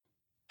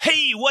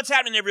Hey, what's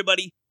happening,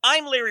 everybody?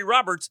 I'm Larry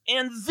Roberts,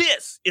 and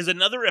this is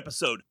another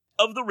episode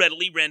of the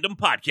Readily Random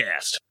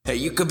Podcast. Hey,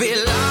 you could be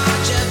larger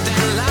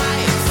than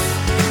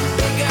life,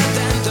 bigger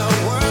than the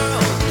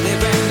world,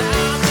 living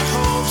out the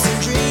hopes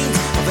and dreams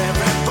of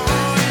every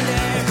boy and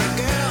every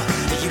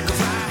girl. You could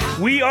fly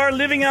high. We are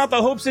living out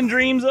the hopes and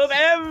dreams of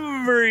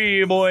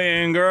every boy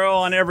and girl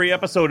on every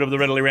episode of the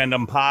Readily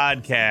Random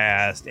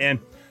Podcast. And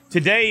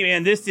today,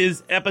 man, this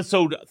is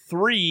episode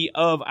 3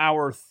 of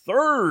our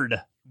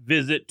third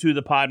visit to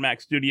the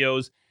PodMax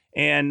studios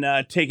and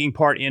taking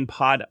part in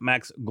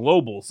PodMax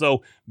Global.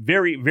 So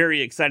very,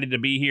 very excited to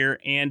be here.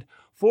 And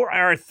for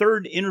our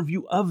third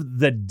interview of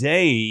the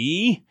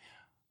day,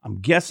 I'm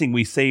guessing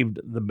we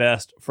saved the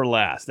best for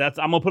last. I'm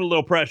going to put a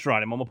little pressure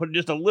on him. I'm going to put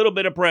just a little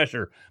bit of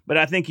pressure, but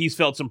I think he's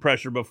felt some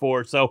pressure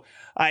before. So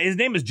his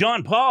name is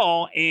John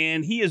Paul,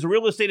 and he is a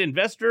real estate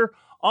investor,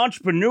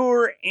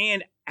 entrepreneur,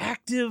 and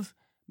active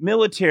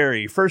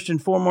military. First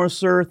and foremost,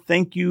 sir,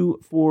 thank you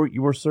for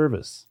your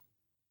service.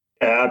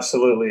 Yeah,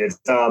 absolutely. It's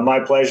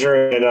my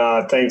pleasure,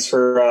 and thanks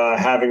for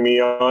having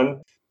me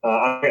on.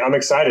 I'm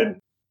excited.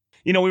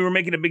 You know, we were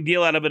making a big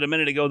deal out of it a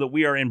minute ago that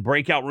we are in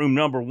breakout room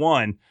number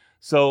 1.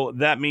 So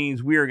that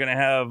means we are going to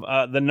have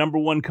the number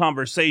 1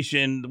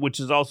 conversation, which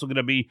is also going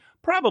to be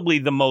probably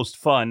the most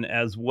fun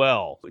as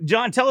well.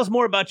 John, tell us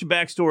more about your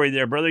backstory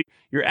there, brother.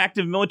 You're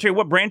active military.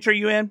 What branch are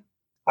you in?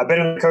 I've been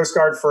in the Coast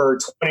Guard for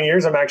 20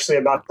 years. I'm actually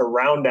about to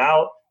round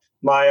out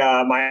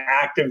my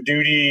active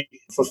duty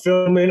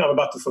fulfillment. I'm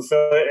about to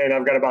fulfill it, and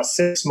I've got about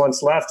 6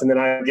 months left, and then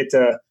I'm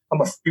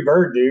a free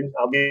bird, dude.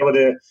 I'll be able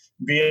to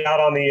be out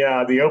on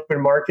the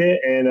open market,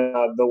 and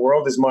the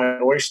world is my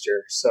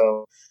oyster.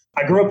 So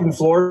I grew up in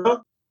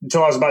Florida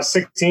until I was about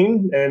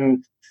 16,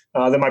 and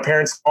then my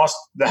parents lost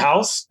the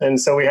house, and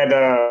so we had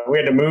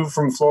to move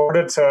from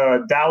Florida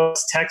to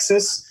Dallas,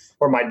 Texas,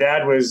 where my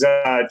dad was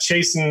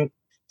chasing.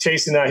 He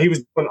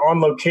was doing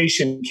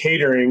on-location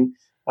catering.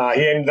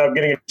 He ended up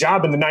getting a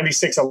job in the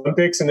 '96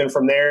 Olympics, and then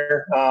from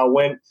there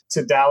went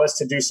to Dallas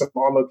to do some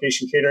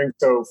on-location catering.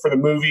 So for the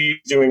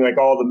movie, doing like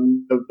all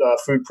the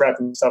food prep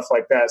and stuff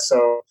like that.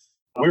 So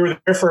we were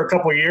there for a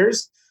couple of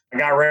years. I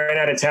got ran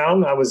out of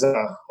town. I was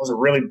a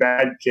really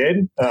bad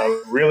kid,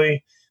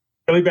 really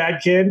bad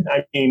kid.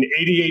 I mean,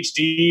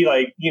 ADHD,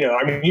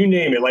 you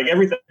name it, like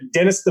everything.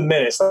 Dennis the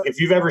Menace. Like,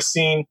 if you've ever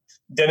seen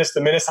Dennis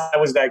the Menace, I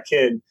was that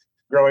kid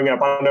growing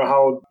up. I don't know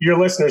how your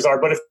listeners are,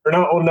 but if they're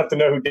not old enough to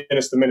know who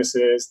Dennis the Menace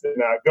is, then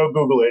go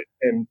Google it.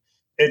 And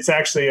it's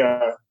actually,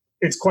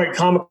 it's quite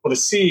comical to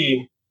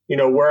see,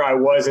 where I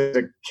was as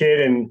a kid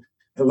and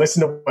to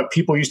listen to what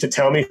people used to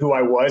tell me who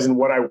I was and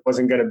what I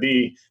wasn't going to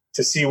be,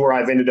 to see where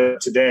I've ended up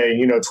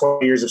today.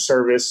 20 years of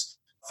service,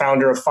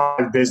 founder of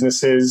 5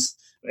 businesses,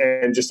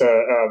 and just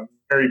a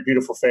very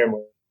beautiful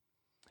family.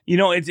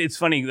 It's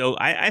funny though.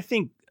 I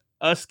think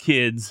us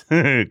kids,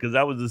 because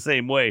I was the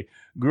same way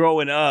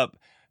growing up,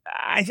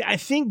 I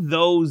think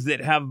those that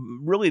have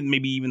really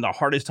maybe even the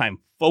hardest time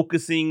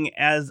focusing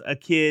as a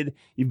kid,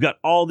 you've got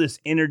all this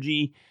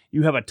energy,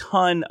 you have a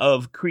ton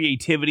of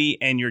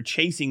creativity, and you're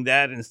chasing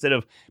that instead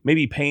of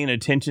maybe paying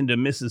attention to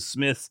Mrs.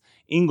 Smith's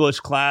English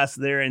class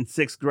there in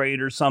 6th grade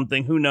or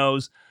something, who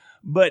knows.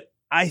 But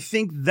I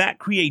think that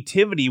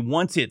creativity,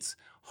 once it's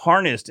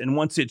harnessed and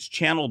once it's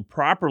channeled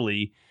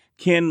properly,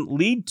 can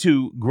lead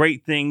to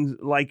great things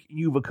like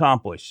you've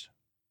accomplished.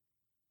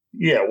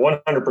 Yeah,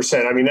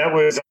 100%. I mean, that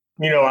was...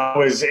 I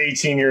was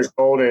 18 years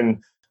old,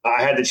 and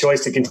I had the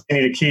choice to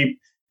continue to keep,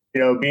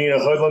 being a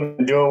hoodlum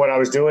and doing what I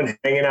was doing,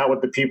 hanging out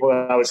with the people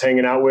that I was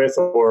hanging out with,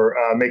 or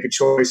make a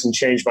choice and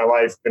change my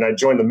life. And I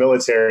joined the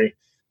military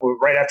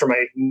right after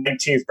my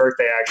 19th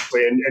birthday,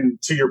 actually. And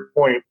to your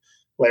point,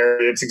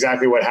 Larry, it's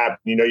exactly what happened.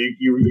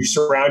 You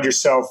surround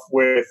yourself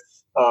with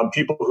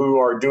people who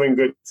are doing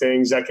good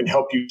things that can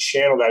help you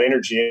channel that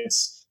energy.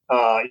 It's,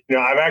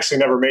 I've actually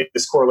never made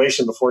this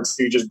correlation before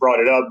until you just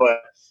brought it up, but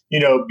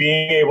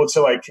being able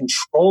to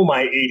control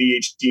my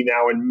ADHD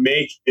now and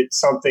make it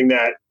something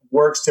that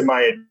works to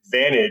my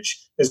advantage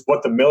is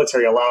what the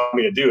military allowed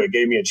me to do. It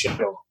gave me a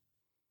channel.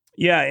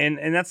 Yeah.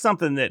 And that's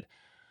something that,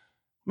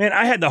 man,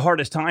 I had the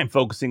hardest time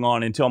focusing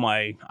on until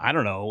my,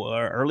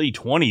 early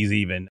 20s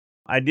even.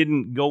 I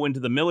didn't go into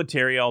the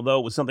military,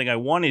 although it was something I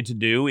wanted to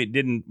do. It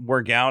didn't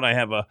work out. I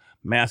have a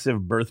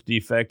massive birth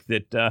defect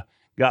that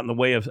got in the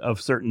way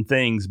of certain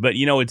things. But,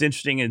 it's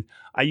interesting. And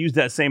I used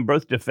that same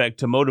birth defect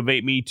to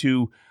motivate me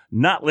to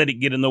not let it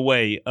get in the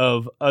way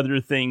of other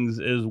things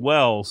as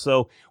well.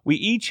 So we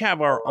each have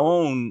our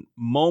own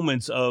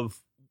moments of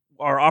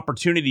our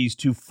opportunities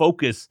to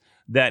focus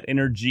that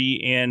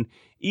energy and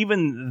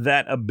even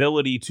that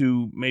ability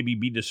to maybe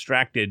be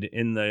distracted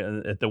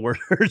at the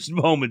worst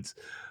moments.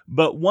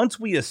 But once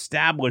we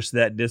establish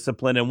that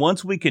discipline and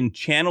once we can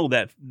channel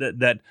that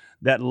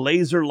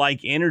laser-like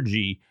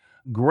energy,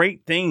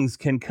 great things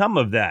can come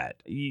of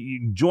that.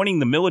 Joining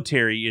the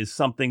military is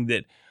something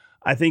that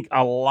I think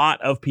a lot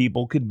of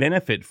people could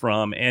benefit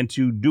from, and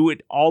to do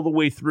it all the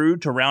way through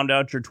to round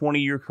out your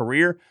 20-year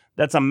career,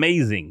 that's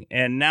amazing.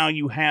 And now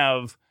you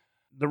have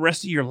the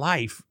rest of your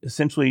life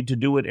essentially to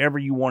do whatever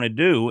you want to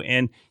do.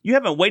 And you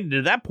haven't waited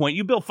to that point.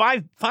 You built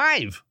five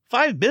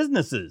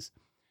businesses.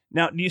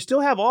 Now, do you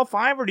still have all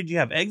five, or did you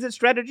have exit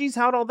strategies?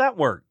 How'd all that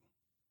work?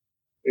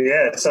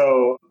 Yeah.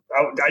 So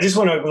I just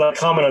want to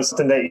comment on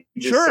something that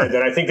you just said,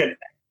 that I think that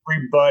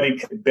everybody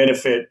could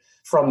benefit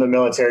from the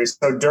military.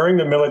 So during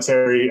the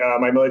military,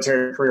 my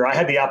military career, I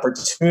had the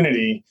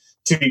opportunity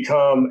to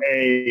become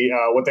a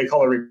what they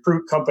call a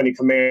recruit company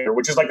commander,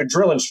 which is like a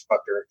drill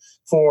instructor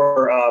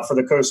for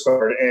the Coast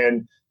Guard.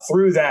 And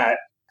through that,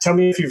 tell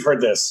me if you've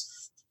heard this.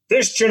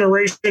 This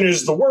generation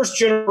is the worst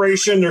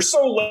generation. They're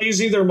so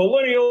lazy. They're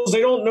millennials. They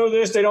don't know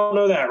this. They don't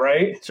know that,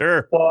 right?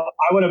 Sure. Well,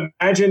 I would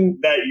imagine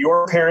that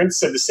your parents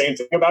said the same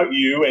thing about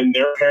you, and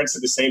their parents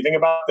said the same thing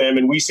about them,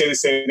 and we say the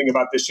same thing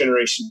about this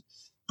generation.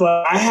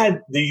 But I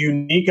had the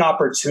unique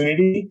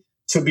opportunity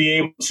to be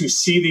able to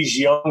see these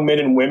young men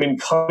and women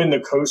come in the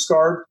Coast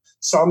Guard,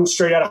 some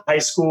straight out of high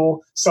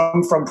school,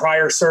 some from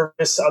prior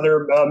service,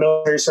 other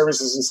military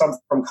services, and some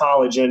from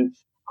college. And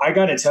I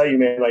got to tell you,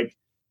 man, like,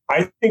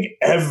 I think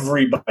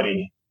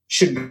everybody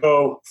should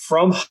go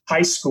from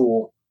high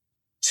school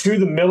to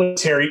the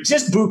military,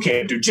 just boot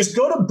camp, dude. Just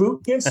go to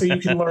boot camp so you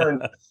can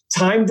learn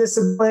time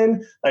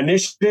discipline,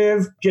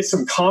 initiative, get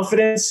some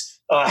confidence,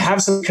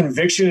 have some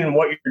conviction in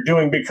what you're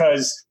doing.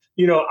 Because,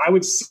 you know, I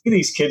would see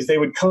these kids, they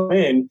would come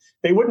in,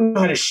 they wouldn't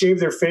know how to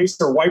shave their face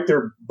or wipe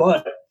their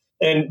butt.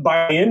 And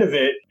by the end of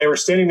it, they were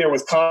standing there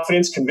with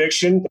confidence,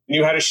 conviction, they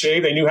knew how to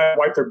shave, they knew how to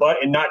wipe their butt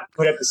and not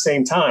do it at the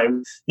same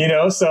time, you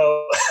know?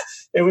 So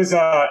it was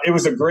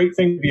a great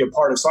thing to be a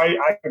part of. So I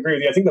agree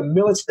with you. I think the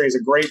military is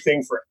a great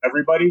thing for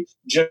everybody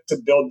just to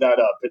build that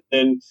up. And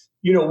then,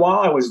 you know, while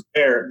I was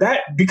there,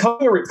 that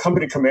becoming a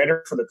company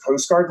commander for the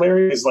Coast Guard,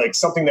 Larry, is like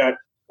something that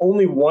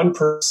only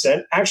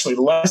 1%, actually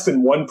less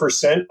than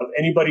 1% of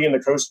anybody in the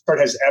Coast Guard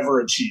has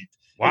ever achieved.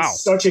 Wow.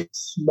 It's such a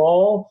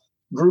small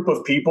group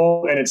of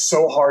people, and it's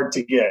so hard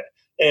to get.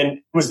 And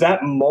it was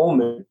that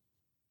moment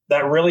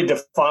that really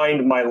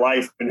defined my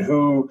life and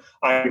who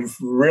I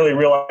really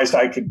realized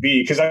I could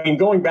be. Because I mean,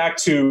 going back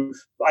to,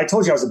 I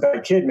told you I was a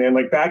bad kid, man.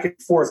 Like back in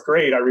fourth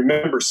grade, I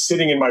remember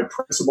sitting in my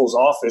principal's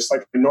office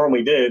like I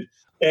normally did.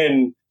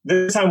 And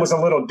this time was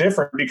a little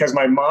different because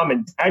my mom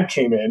and dad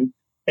came in.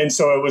 And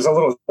so it was a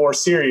little more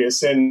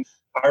serious. And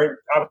I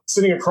was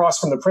sitting across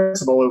from the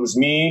principal. It was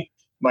me,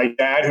 my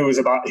dad, who was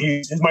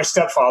he's my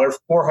stepfather,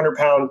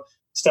 400-pound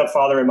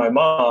stepfather, and my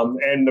mom.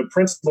 And the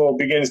principal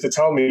begins to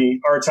tell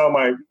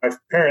my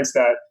parents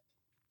that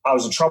I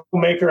was a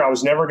troublemaker. I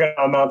was never going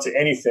to amount to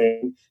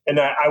anything, and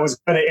that I was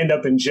going to end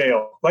up in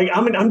jail. Like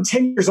I'm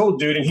 10 years old,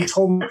 dude. And he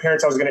told my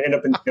parents I was going to end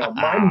up in jail.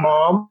 My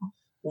mom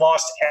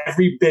lost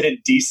every bit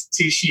of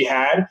decency she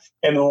had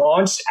and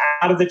launched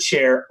out of the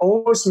chair,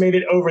 almost made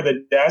it over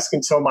the desk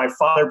until my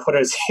father put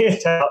his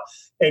hand out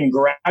and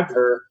grabbed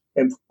her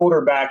and pulled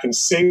her back and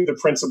saved the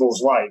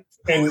principal's life.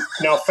 And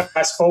now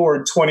fast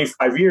forward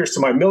 25 years to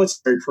my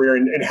military career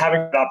and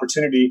having the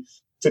opportunity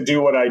to do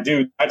what I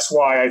do. That's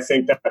why I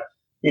think that,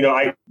 you know,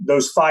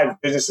 those 5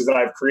 businesses that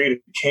I've created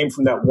came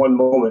from that one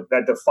moment,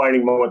 that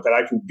defining moment that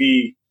I can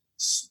be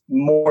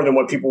more than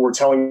what people were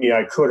telling me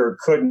I could or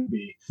couldn't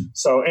be.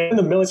 So, and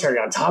the military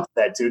on top of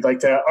that, dude, like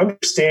to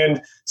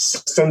understand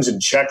systems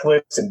and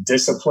checklists and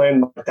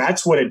discipline,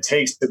 that's what it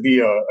takes to be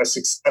a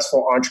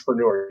successful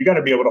entrepreneur. You got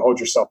to be able to hold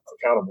yourself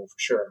accountable for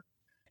sure.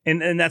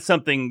 And that's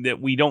something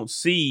that we don't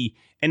see.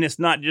 And it's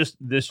not just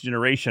this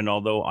generation,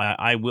 although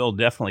I will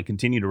definitely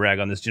continue to rag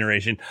on this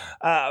generation.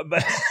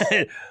 But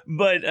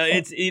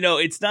it's, you know,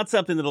 it's not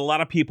something that a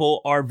lot of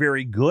people are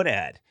very good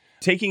at.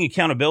 Taking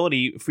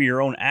accountability for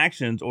your own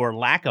actions or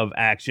lack of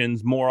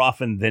actions more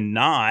often than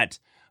not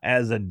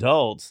as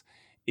adults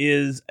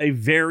is a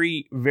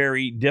very,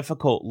 very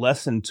difficult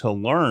lesson to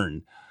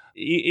learn.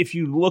 If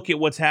you look at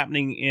what's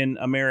happening in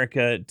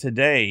America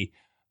today,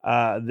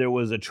 there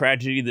was a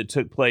tragedy that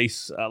took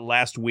place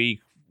last week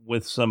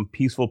with some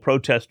peaceful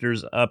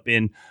protesters up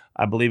in,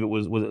 I believe it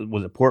was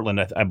it Portland?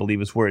 I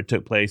believe is where it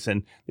took place.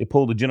 And they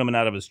pulled a gentleman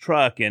out of his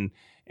truck and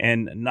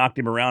knocked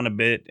him around a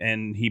bit,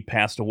 and he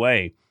passed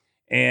away.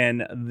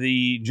 And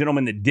the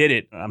gentleman that did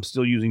it, I'm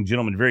still using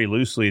gentleman very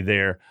loosely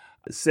there,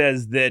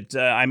 says that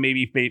I may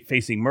be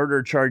facing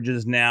murder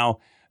charges now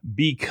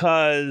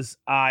because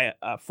I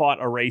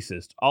fought a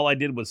racist. All I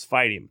did was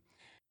fight him.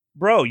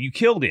 Bro, you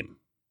killed him.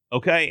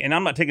 Okay. And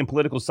I'm not taking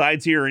political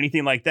sides here or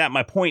anything like that.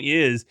 My point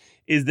is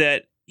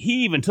that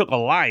he even took a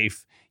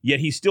life, yet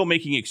he's still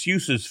making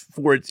excuses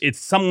for it's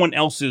someone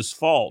else's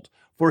fault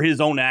for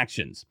his own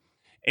actions.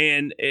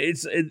 And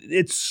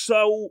it's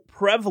so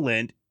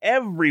prevalent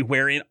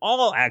everywhere in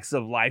all acts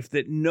of life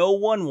that no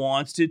one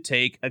wants to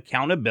take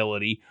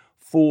accountability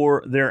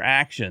for their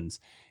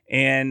actions.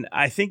 And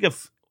I think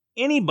if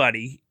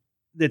anybody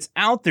that's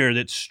out there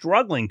that's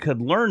struggling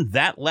could learn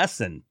that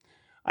lesson,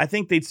 I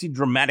think they'd see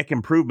dramatic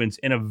improvements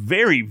in a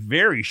very,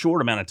 very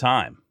short amount of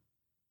time.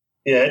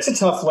 Yeah, it's a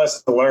tough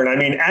lesson to learn. I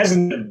mean, as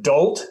an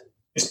adult,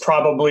 it's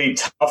probably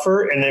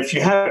tougher. And if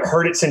you haven't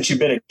heard it since you've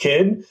been a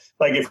kid,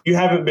 like if you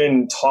haven't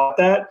been taught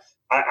that,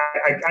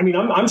 I mean,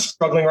 I'm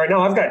struggling right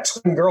now. I've got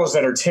twin girls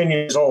that are 10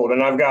 years old,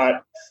 and I've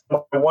got my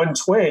one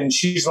twin.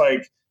 She's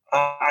like,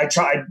 I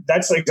try.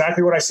 That's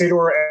exactly what I say to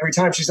her every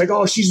time. She's like,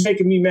 "Oh, she's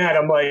making me mad."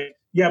 I'm like,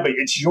 "Yeah, but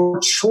it's your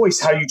choice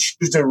how you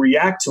choose to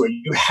react to it.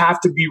 You have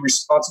to be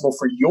responsible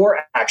for your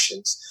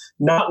actions,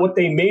 not what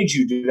they made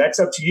you do. That's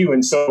up to you."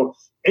 And so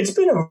it's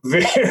been a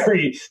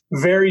very,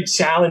 very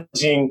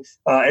challenging.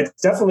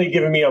 It's definitely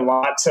given me a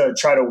lot to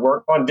try to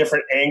work on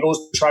different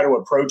angles, to try to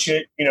approach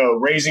it.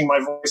 Raising my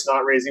voice,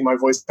 not raising my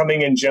voice,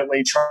 coming in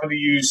gently, trying to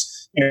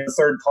use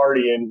third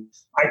party. And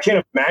I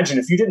can't imagine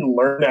if you didn't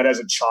learn that as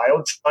a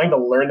child, trying to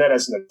learn that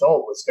as an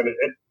adult was going to.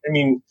 I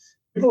mean,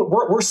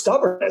 we're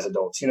stubborn as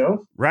adults,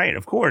 Right,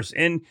 of course.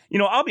 And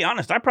I'll be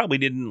honest, I probably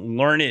didn't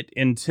learn it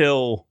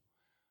until.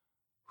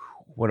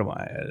 What am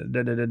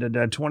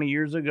I, 20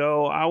 years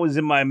ago? I was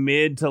in my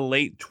mid to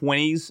late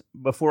 20s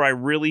before I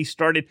really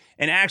started,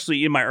 and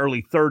actually in my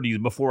early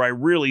 30s before I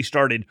really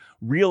started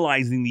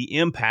realizing the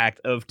impact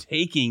of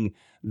taking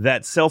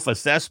that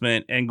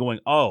self-assessment and going,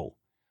 oh,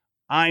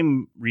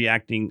 I'm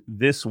reacting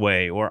this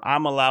way, or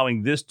I'm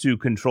allowing this to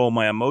control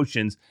my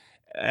emotions,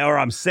 or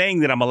I'm saying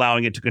that I'm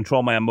allowing it to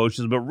control my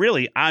emotions, but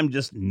really I'm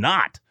just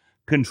not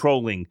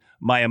controlling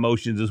my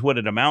emotions is what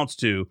it amounts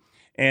to.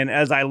 And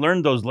as I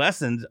learned those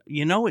lessons,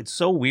 it's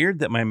so weird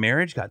that my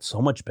marriage got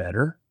so much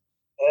better.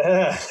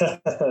 Yeah,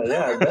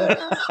 I bet.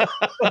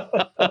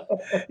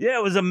 Yeah,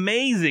 it was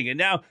amazing. And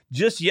now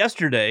just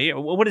yesterday,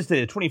 what is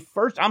the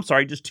 21st? I'm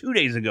sorry, just 2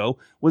 days ago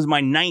was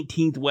my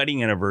 19th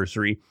wedding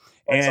anniversary.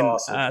 That's and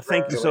awesome.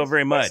 Thank you so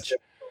very much.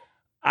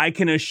 I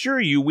can assure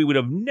you we would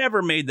have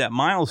never made that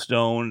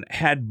milestone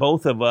had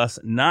both of us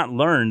not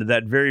learned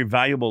that very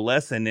valuable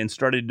lesson and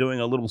started doing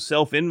a little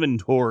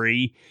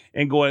self-inventory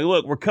and going,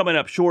 look, we're coming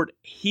up short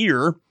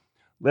here.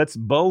 Let's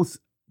both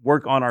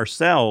work on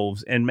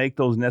ourselves and make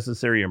those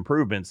necessary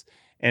improvements.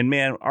 And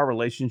man, our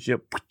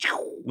relationship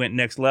went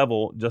next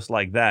level just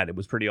like that. It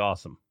was pretty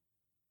awesome.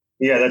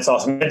 Yeah, that's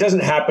awesome. It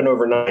doesn't happen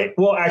overnight.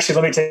 Well, actually,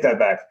 let me take that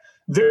back.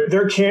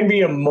 There can be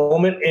a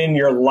moment in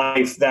your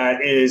life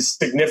that is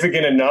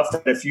significant enough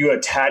that if you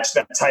attach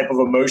that type of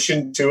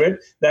emotion to it,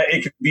 that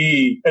it could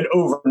be an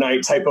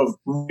overnight type of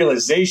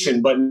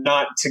realization, but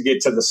not to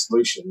get to the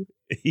solution.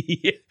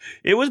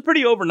 It was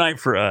pretty overnight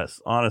for us,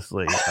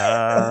 honestly.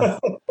 I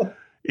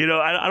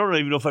don't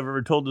even know if I've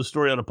ever told this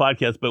story on a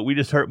podcast, but we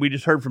just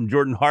heard from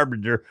Jordan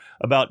Harbinger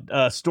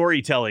about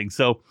storytelling.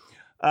 So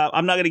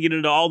I'm not going to get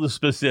into all the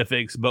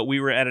specifics, but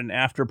we were at an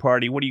after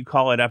party. What do you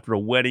call it after a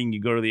wedding?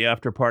 You go to the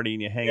after party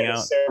and you hang out.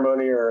 The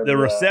ceremony or the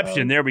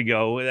reception. There we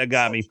go. That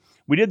got me.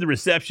 We did the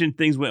reception.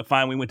 Things went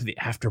fine. We went to the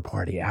after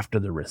party after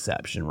the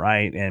reception,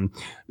 right? And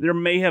there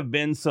may have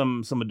been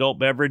some adult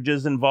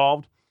beverages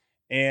involved.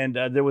 And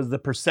there was the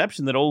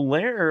perception that old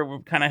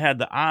Lair kind of had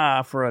the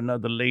eye for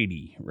another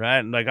lady,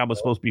 right? Like I was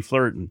supposed to be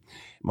flirting.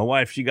 My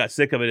wife, she got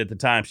sick of it at the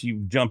time. She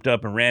jumped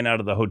up and ran out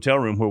of the hotel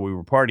room where we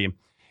were partying.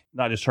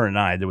 Not just her and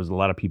I. There was a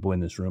lot of people in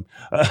this room.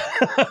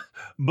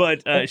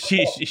 But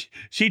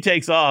she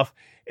takes off,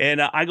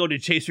 and I go to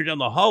chase her down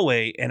the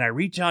hallway, and I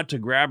reach out to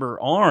grab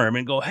her arm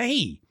and go,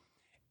 hey.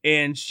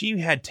 And she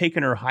had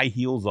taken her high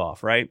heels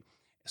off, right?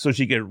 So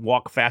she could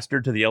walk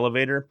faster to the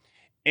elevator.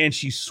 And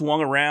she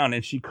swung around,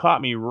 and she caught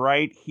me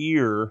right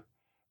here,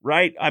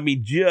 right? I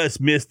mean,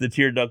 just missed the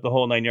tear duct the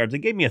whole 9 yards. It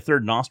gave me a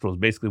third nostril is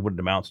basically what it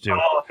amounts to.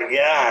 Oh, my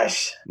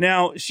gosh.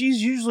 Now,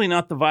 she's usually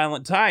not the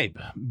violent type,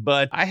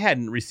 but I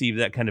hadn't received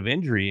that kind of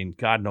injury in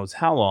God knows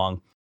how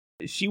long.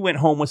 She went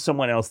home with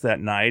someone else that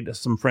night.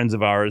 Some friends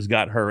of ours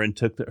got her and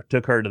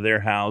took her to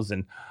their house,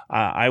 and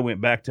I went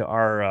back to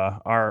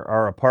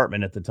our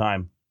apartment at the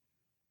time.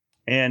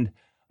 And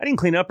I didn't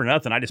clean up or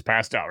nothing. I just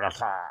passed out,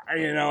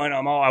 and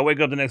I wake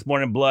up the next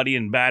morning bloody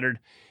and battered.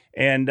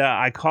 And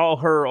I call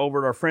her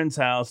over at our friend's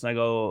house, and I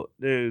go,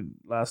 dude,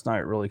 last night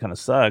really kind of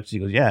sucked. She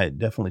goes, yeah, it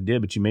definitely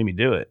did, but you made me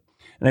do it.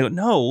 And I go,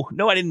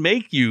 no, I didn't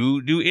make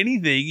you do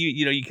anything.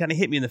 You kind of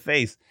hit me in the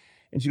face.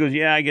 And she goes,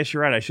 yeah, I guess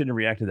you're right. I shouldn't have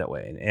reacted that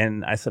way.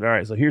 And I said, all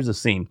right, so here's the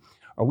scene.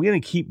 Are we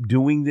going to keep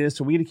doing this?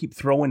 Are we going to keep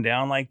throwing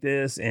down like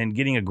this and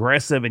getting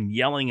aggressive and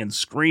yelling and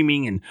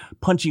screaming and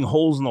punching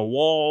holes in the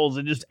walls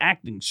and just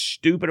acting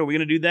stupid? Are we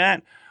going to do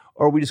that?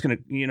 Or are we just going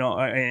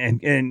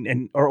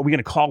to, or are we going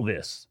to call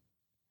this?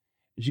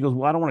 And she goes,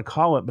 well, I don't want to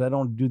call it, but I don't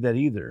want to do that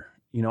either.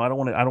 I don't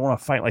want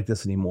to fight like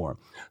this anymore.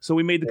 So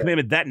we made the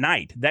commitment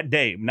that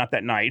day, not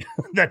that night.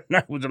 That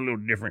night was a little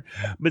different.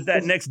 But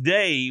that next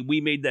day,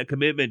 we made that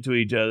commitment to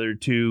each other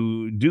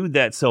to do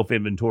that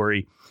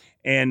self-inventory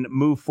and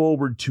move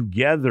forward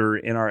together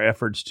in our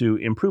efforts to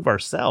improve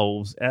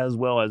ourselves as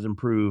well as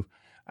improve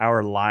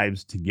our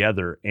lives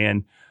together.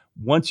 And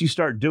once you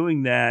start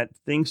doing that,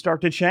 things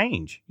start to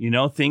change.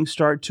 Things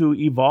start to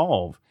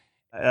evolve.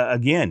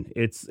 Again,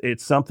 it's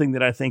something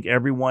that I think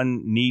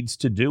everyone needs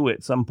to do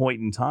at some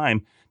point in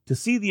time to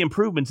see the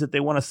improvements that they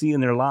want to see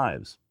in their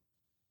lives.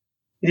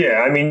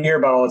 Yeah, I mean, you hear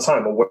about all the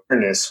time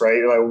awareness,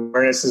 right? Like,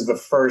 awareness is the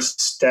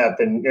first step.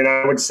 And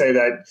I would say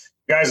that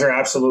you guys are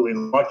absolutely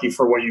lucky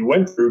for what you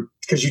went through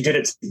because you did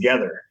it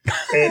together.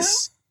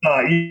 It's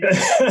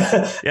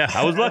yeah,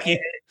 I was lucky.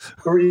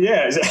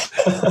 Yeah.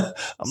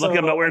 I'm lucky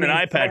I'm not wearing an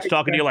eye patch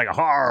talking to you like,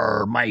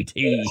 "Har,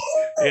 mighty."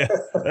 Yeah,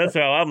 that's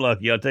how I'm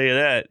lucky. I'll tell you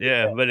that.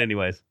 Yeah, but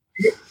anyways,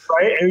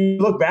 right. And you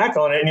look back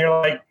on it, and you're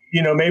like,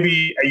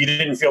 maybe you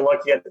didn't feel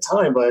lucky at the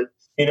time, but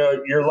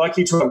you're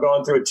lucky to have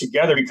gone through it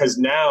together, because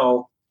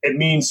now it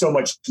means so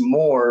much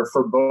more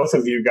for both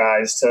of you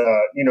guys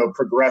to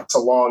progress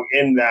along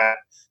in that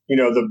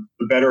the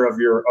better of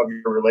your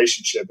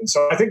relationship. And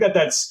so I think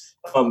that's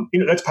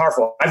that's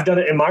powerful. I've done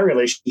it in my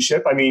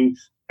relationship. I mean,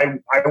 I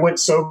went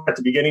sober at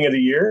the beginning of the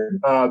year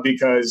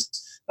because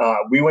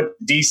we went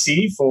to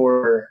DC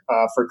for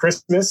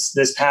Christmas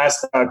this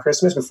past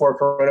Christmas before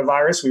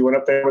coronavirus. We went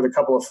up there with a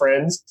couple of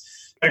friends.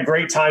 Had a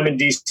great time in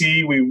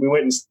DC. We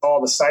went and saw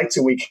all the sights,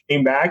 and we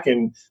came back.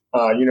 And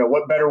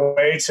what better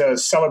way to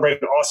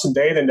celebrate an awesome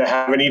day than to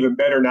have an even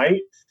better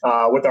night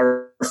with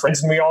our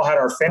friends? And we all had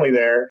our family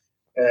there.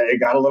 It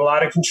got a little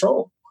out of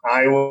control.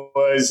 I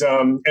was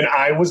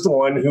the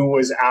one who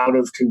was out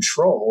of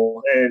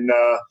control, and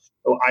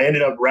I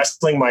ended up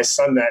wrestling my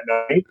son that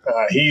night.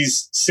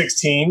 He's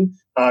 16,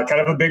 kind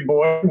of a big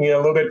boy, a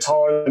little bit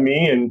taller than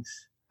me, and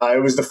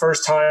it was the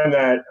first time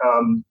that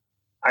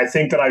I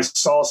think that I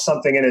saw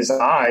something in his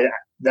eye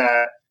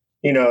that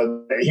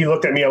he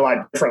looked at me a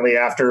lot differently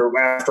after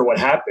what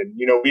happened.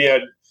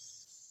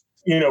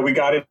 We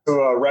got into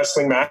a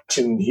wrestling match,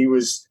 and he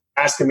was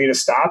asking me to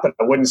stop, and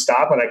I wouldn't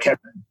stop, and I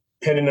kept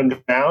pinning him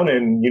down,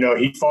 and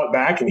he fought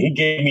back, and he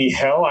gave me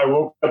hell. I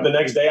woke up the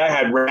next day, I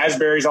had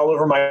raspberries all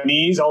over my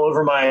knees, all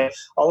over my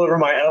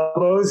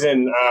elbows,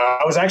 and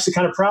I was actually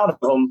kind of proud of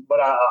him,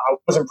 but I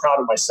wasn't proud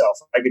of myself.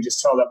 I could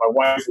just tell that my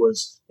wife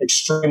was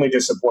extremely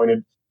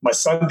disappointed. My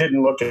son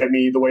didn't look at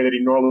me the way that he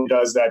normally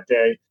does that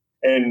day,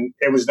 and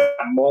it was that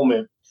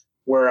moment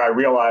where I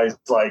realized,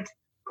 like,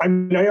 I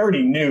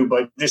already knew,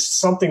 but just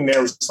something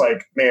there was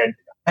like, man,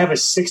 I have a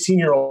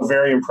 16-year-old,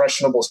 very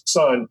impressionable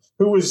son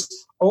who was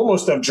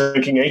almost of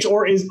drinking age,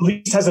 or at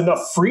least has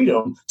enough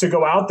freedom to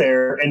go out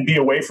there and be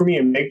away from me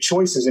and make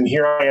choices. And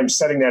here I am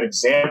setting that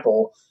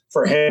example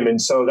for him. And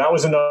so that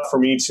was enough for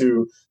me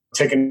to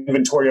take an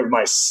inventory of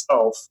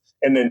myself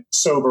and then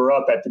sober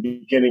up at the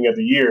beginning of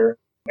the year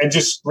and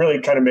just really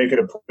kind of make it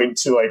a point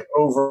to like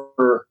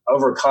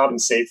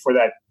overcompensate for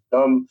that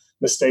dumb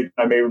mistake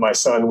I made with my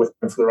son with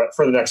him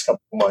for the next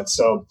couple of months.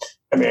 So,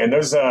 man,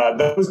 those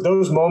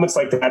moments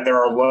like that, there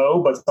are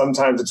low, but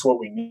sometimes it's what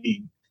we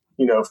need,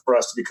 for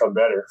us to become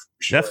better.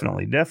 Sure.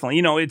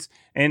 Definitely.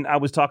 And I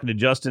was talking to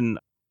Justin.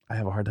 I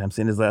have a hard time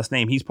saying his last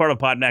name. He's part of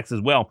Podmax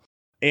as well.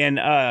 And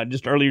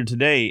just earlier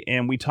today,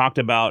 and we talked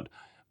about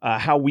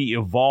how we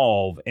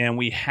evolve, and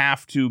we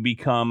have to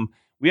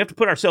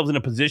put ourselves in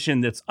a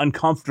position that's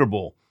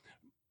uncomfortable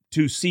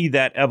to see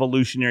that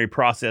evolutionary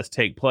process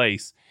take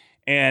place.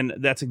 And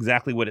that's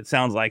exactly what it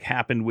sounds like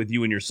happened with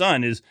you and your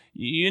son. Is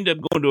you end up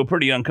going to a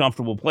pretty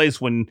uncomfortable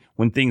place when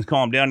things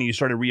calm down and you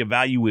started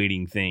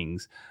reevaluating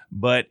things.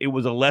 But it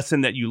was a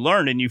lesson that you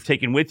learned and you've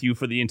taken with you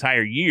for the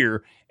entire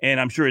year. And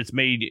I'm sure it's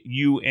made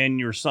you and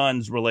your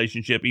son's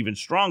relationship even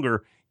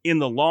stronger in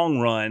the long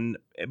run.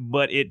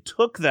 But it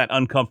took that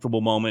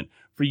uncomfortable moment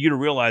for you to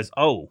realize,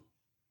 oh,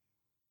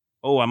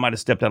 I might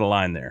have stepped out of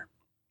line there.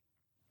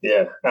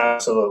 Yeah,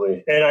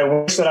 absolutely. And I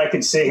wish that I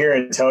could sit here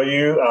and tell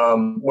you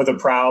with a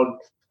proud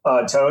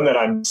tone that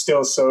I'm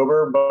still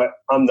sober, but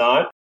I'm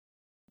not.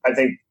 I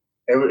think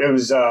it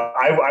was,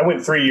 I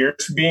went 3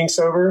 years being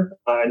sober,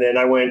 and then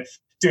I went,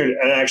 dude,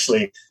 and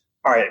actually,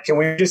 all right, can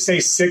we just say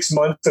 6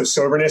 months of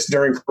soberness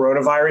during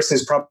coronavirus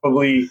is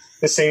probably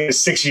the same as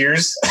 6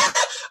 years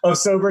of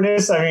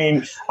soberness? I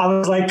mean, I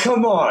was like,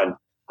 come on.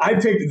 I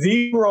picked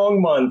the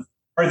wrong month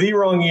or the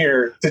wrong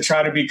year to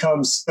try to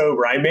become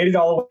sober. I made it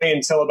all the way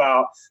until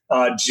about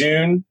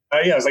June.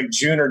 It was like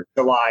June or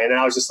July. And then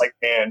I was just like,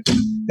 man,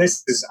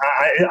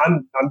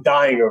 I'm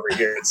dying over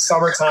here. It's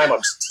summertime.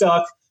 I'm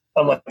stuck.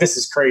 I'm like, this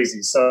is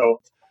crazy.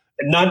 So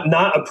not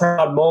a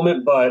proud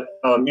moment, but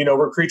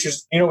we're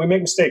creatures, we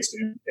make mistakes,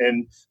 dude.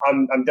 And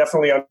I'm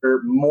definitely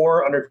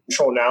more under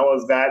control now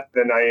of that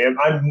than I am.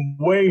 I'm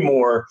way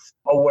more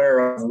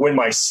aware of when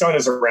my son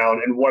is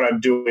around and what I'm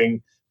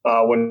doing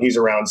when he's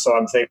around. So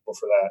I'm thankful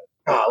for that.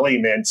 Golly,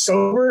 man,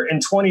 sober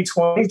in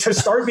 2020 to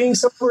start being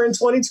sober in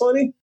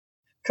 2020.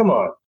 Come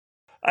on.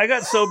 I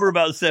got sober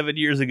about 7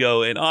 years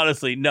ago. And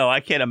honestly, no, I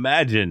can't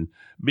imagine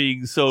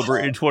being sober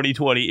in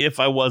 2020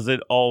 if I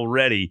wasn't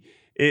already.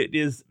 It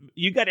is,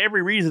 you got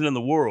every reason in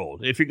the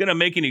world. If you're going to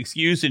make an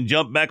excuse and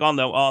jump back on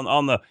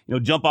the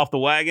jump off the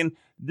wagon,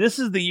 this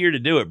is the year to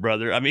do it,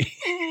 brother. I mean,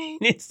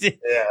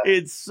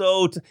 it's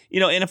so,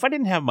 and if I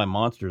didn't have my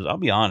monsters, I'll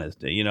be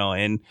honest,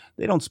 and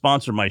they don't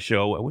sponsor my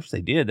show. I wish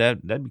they did.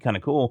 That'd be kind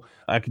of cool.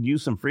 I could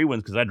use some free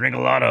ones because I drink a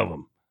lot of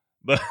them.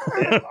 But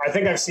I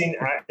think I've seen,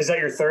 is that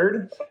your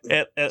third?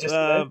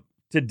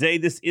 Today,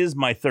 this is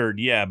my third.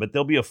 Yeah, but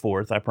there'll be a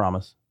fourth, I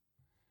promise.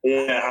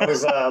 Yeah,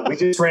 we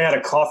just ran out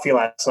of coffee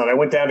last night. I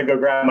went down to go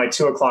grab my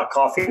 2:00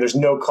 coffee, and there's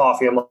no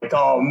coffee. I'm like,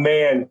 oh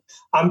man,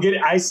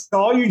 I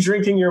saw you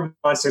drinking your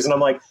monsters, and I'm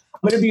like,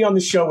 I'm going to be on the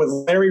show with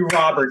Larry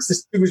Roberts.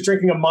 This dude was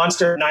drinking a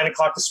monster at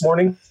 9:00 this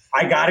morning.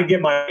 I got to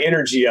get my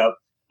energy up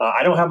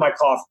I don't have my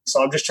coffee,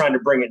 so I'm just trying to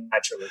bring it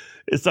naturally.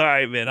 It's all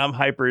right, man. I'm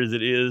hyper as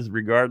it is,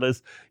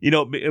 regardless.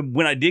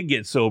 When I did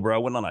get sober, I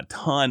went on a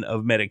ton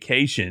of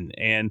medication,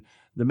 and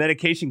the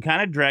medication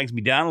kind of drags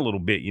me down a little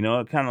bit.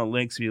 It kind of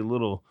makes me a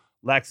little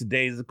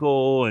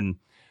lackadaisical, and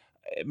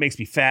it makes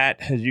me fat,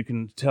 as you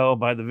can tell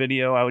by the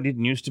video. I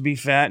didn't used to be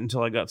fat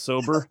until I got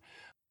sober.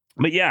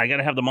 But yeah, I got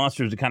to have the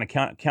monsters to kind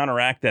of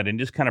counteract that and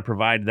just kind of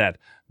provide that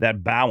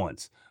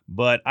balance.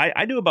 But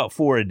I do about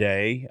 4 a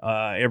day,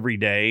 every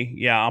day.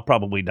 Yeah, I'll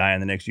probably die in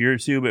the next year or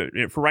two,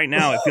 but for right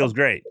now, it feels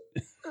great.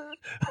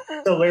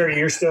 So Larry,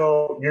 you're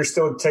still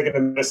taking the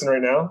medicine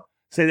right now?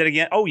 Say that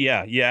again. Oh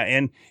yeah,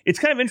 and it's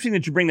kind of interesting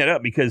that you bring that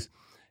up because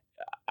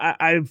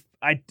I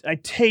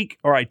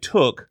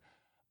took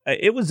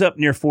it was up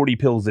near 40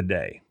 pills a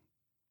day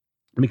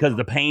because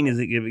the pain is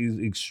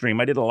extreme.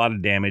 I did a lot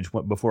of damage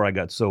before I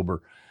got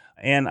sober.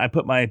 And I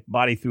put my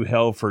body through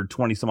hell for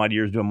 20 some odd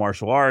years doing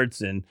martial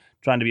arts and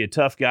trying to be a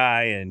tough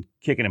guy and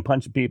kicking and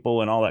punching people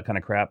and all that kind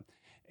of crap.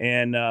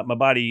 And my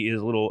body is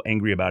a little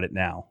angry about it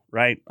now,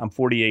 right? I'm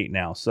 48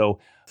 now, so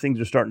things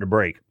are starting to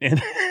break.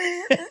 And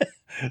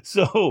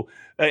so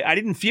I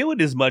didn't feel it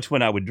as much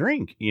when I would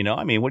drink.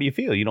 I mean, what do you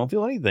feel? You don't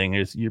feel anything.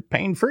 You're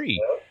pain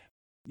free.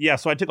 Yeah,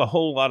 so I took a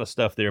whole lot of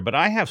stuff there. But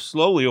I have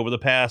slowly over the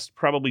past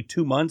probably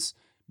 2 months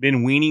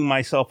been weaning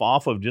myself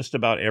off of just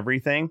about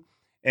everything.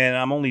 And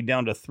I'm only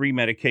down to 3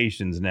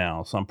 medications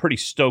now. So I'm pretty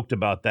stoked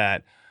about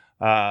that.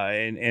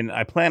 And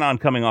I plan on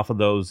coming off of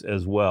those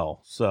as well.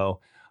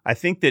 So I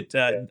think that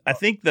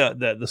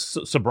the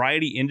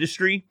sobriety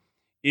industry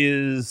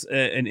is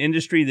an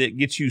industry that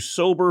gets you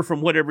sober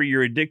from whatever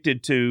you're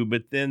addicted to,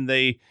 but then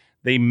they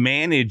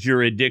manage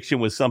your addiction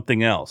with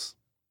something else.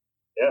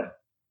 Yeah.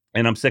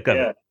 And I'm sick of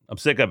it. I'm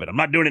sick of it. I'm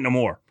not doing it no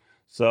more.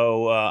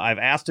 So I've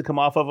asked to come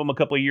off of them a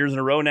couple of years in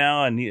a row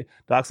now, and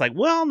Doc's like,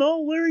 well,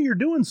 no, Larry, you're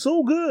doing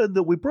so good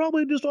that we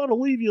probably just ought to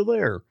leave you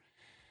there.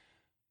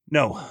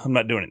 No, I'm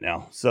not doing it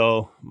now.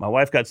 So my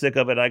wife got sick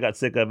of it, I got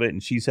sick of it,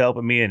 and she's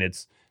helping me, and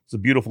it's a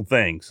beautiful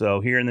thing. So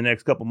here in the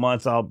next couple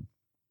months, I'll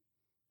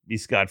be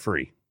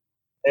scot-free.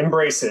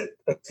 Embrace it.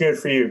 That's good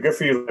for you. Good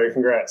for you, Larry.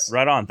 Congrats.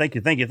 Right on. Thank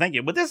you.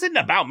 But this isn't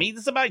about me.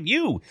 This is about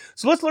you.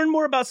 So let's learn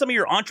more about some of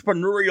your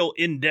entrepreneurial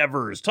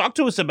endeavors. Talk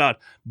to us about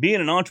being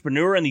an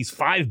entrepreneur and these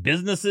 5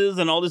 businesses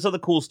and all this other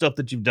cool stuff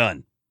that you've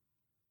done.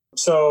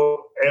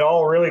 So it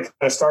all really kind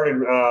of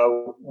started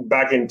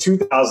back in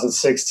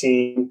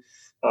 2016.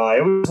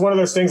 It was one of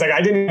those things like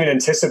I didn't even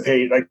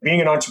anticipate, like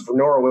being an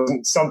entrepreneur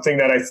wasn't something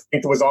that I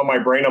think was on my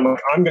brain. I'm like,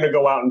 I'm going to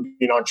go out and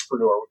be an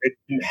entrepreneur. It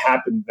didn't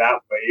happen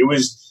that way.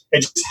 It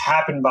just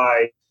happened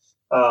by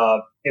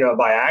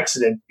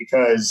accident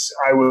because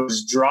I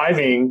was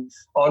driving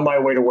on my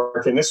way to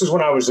work. And this was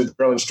when I was a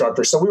drill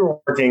instructor. So we were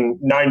working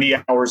 90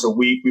 hours a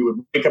week. We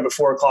would wake up at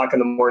 4 o'clock in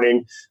the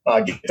morning,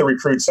 get the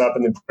recruits up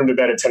and then put them to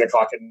bed at 10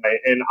 o'clock at night.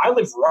 And I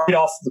lived right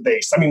off the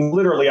base. I mean,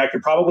 literally I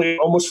could probably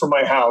almost from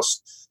my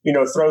house,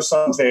 throw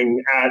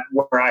something at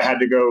where I had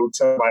to go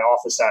to my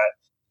office at.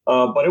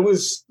 But it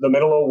was the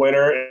middle of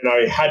winter and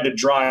I had to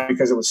drive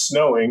because it was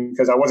snowing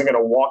because I wasn't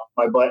going to walk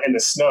my butt in the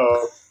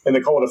snow in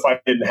the cold if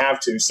I didn't have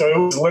to. So it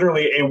was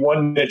literally a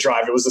 1-minute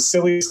drive. It was the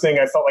silliest thing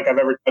I felt like I've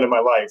ever done in my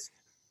life.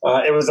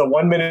 It was a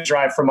 1-minute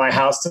drive from my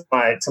house to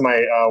my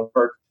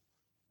work.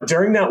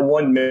 During that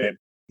 1 minute,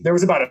 there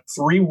was about a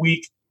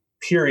 3-week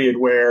period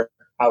where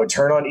I would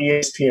turn on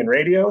ESPN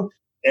radio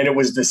and it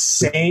was the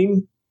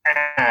same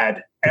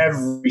ad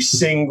every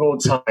single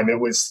time. It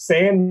was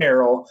Stan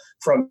Merrill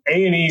from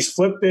A&E's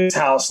Flip This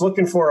House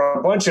looking for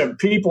a bunch of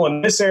people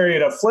in this area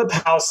to flip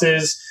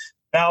houses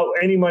without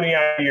any money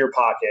out of your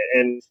pocket.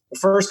 And the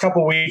first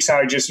couple of weeks,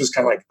 I just was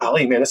kind of like,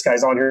 golly, man, this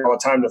guy's on here all the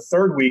time. The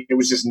third week, it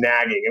was just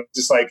nagging. It was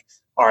just like,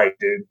 all right,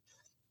 dude,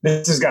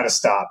 this has got to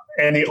stop.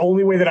 And the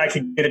only way that I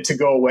could get it to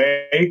go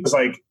away was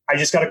like, I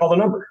just got to call the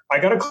number. I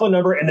got to call the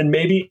number and then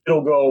maybe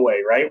it'll go away,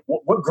 right?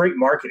 What great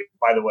marketing,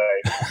 by the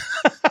way.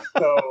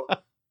 So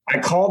I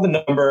called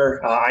the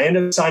number. I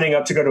ended up signing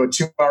up to go to a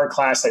 2-hour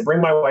class. I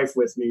bring my wife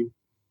with me.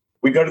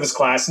 We go to this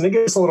class and they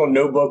give us a little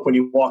notebook when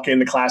you walk in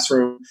the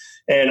classroom.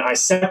 And I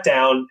sat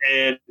down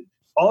and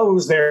all it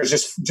was there is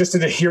just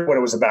to hear what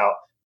it was about.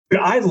 But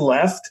I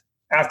left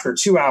after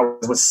 2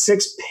 hours with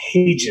 6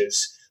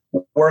 pages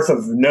worth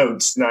of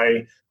notes.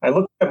 And I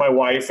looked at my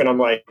wife and I'm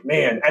like,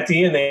 man, at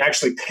the end, they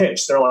actually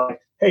pitched. They're like,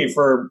 hey,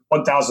 for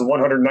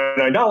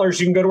 $1,199,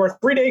 you can go to our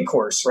 3-day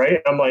course, right?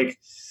 And I'm like,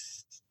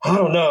 I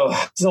don't know.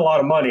 It's a lot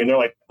of money. And they're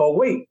like, oh,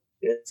 wait,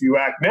 if you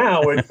act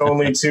now, it's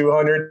only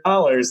 $200.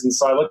 And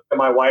so I looked at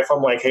my wife.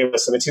 I'm like, hey,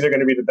 listen, it's either going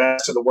to be the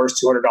best or the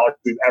worst $200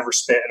 we've ever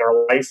spent in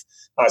our life.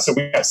 So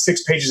we got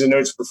 6 pages of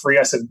notes for free.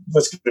 I said,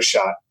 let's give it a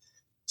shot.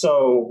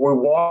 So we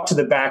walked to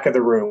the back of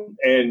the room.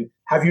 And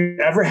have you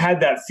ever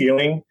had that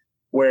feeling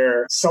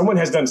where someone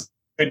has done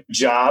a good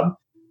job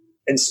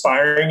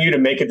inspiring you to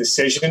make a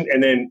decision,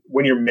 and then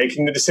when you're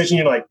making the decision,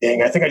 you're like,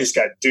 dang, I think I just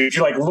got duped.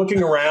 You're like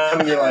looking around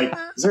and you're like,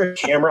 is there a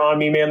camera on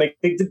me, man?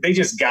 They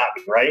just got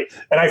me, right?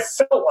 And I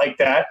felt like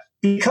that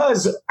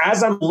because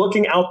as I'm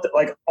looking out,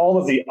 like all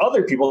of the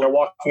other people that are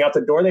walking out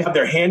the door, they have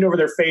their hand over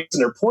their face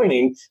and they're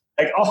pointing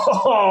like,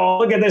 oh,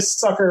 look at this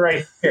sucker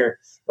right here.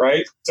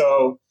 Right.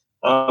 So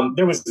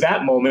there was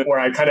that moment where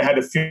I kind of had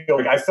to feel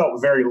like I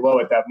felt very low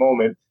at that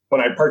moment when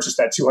I purchased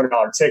that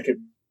 $200 ticket.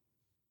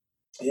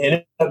 It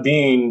ended up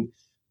being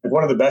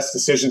one of the best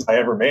decisions I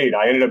ever made.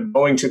 I ended up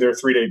going to their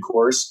 3-day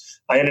course.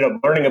 I ended up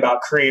learning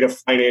about creative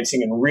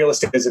financing and real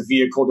estate as a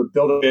vehicle to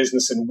build a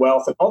business and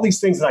wealth and all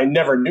these things that I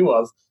never knew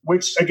of,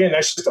 which again,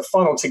 that's just a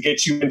funnel to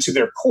get you into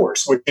their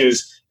course, which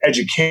is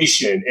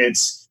education.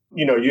 It's,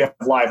 you have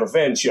live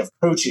events, you have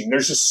coaching.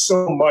 There's just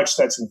so much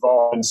that's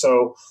involved. And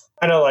so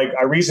kind of like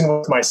I reason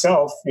with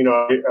myself,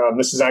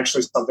 this is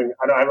actually something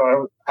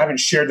I haven't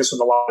shared this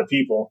with a lot of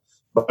people,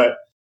 but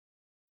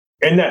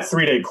in that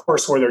 3-day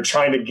course where they're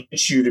trying to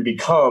get you to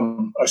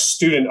become a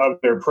student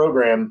of their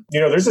program,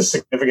 there's a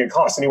significant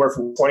cost, anywhere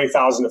from $20,000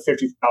 to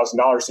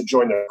 $50,000 to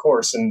join their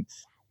course. And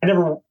I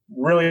never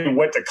really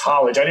went to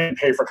college. I didn't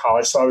pay for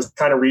college. So I was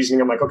kind of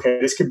reasoning, I'm like, okay,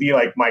 this could be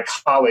like my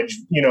college,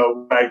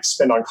 I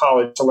spend on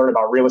college to learn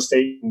about real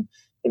estate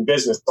and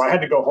business. So I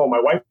had to go home.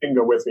 My wife didn't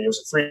go with me. It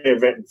was a 3-day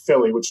event in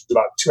Philly, which was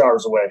about 2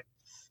 hours away.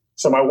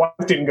 So my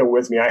wife didn't go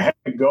with me. I had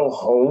to go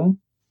home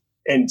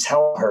and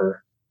tell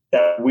her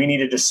that we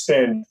needed to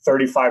spend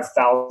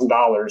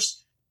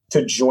 $35,000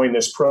 to join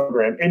this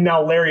program. And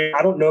now, Larry,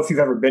 I don't know if you've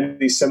ever been to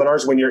these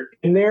seminars. When you're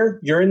in there,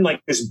 you're in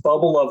like this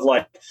bubble of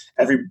like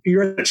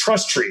you're in the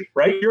trust tree,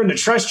 right? You're in the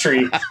trust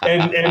tree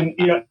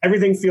and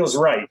everything feels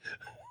right.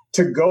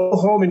 To go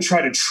home and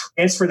try to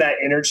transfer that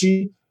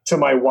energy to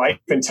my wife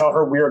and tell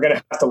her we were going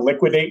to have to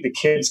liquidate the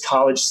kids'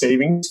 college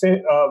savings,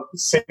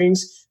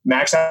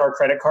 max out our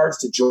credit cards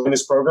to join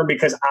this program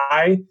because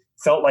I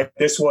felt like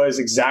this was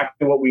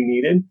exactly what we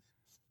needed.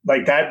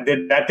 Like that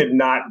did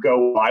not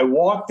go. I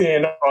walked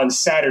in on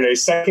Saturday,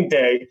 second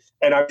day,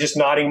 and I'm just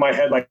nodding my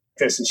head like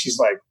this. And she's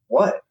like,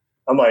 what?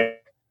 I'm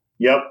like,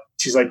 yep.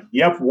 She's like,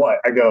 yep, what?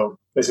 I go,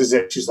 this is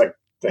it. She's like,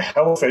 the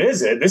hell if it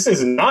is it. This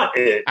is not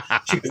it.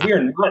 She goes, we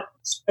are not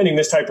spending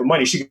this type of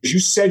money. She goes, you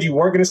said you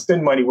weren't going to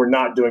spend money. We're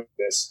not doing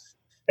this.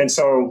 And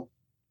so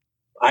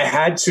I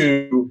had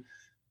to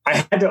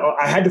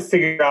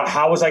figure out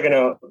how was I going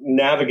to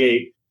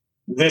navigate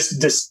this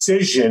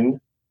decision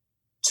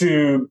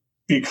to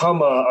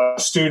become a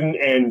student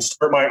and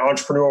start my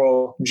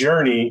entrepreneurial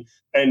journey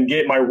and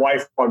get my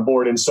wife on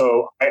board. And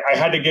so I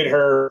had to get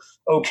her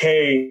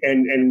okay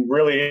and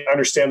really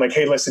understand like,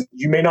 hey, listen,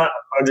 you may not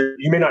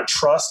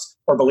trust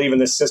or believe in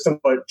this system,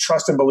 but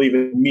trust and believe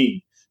in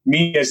me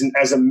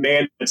as a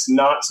man that's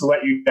not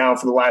let you down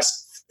for the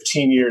last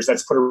 15 years,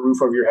 that's put a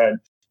roof over your head.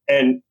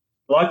 And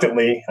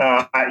reluctantly,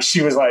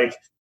 she was like,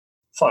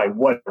 fine,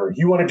 whatever.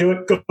 You want to do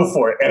it? Go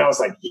for it. And I was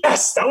like,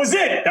 yes, that was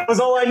it. That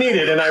was all I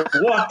needed. And I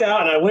walked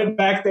out and I went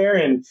back there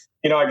and,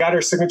 I got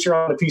her signature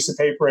on a piece of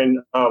paper. And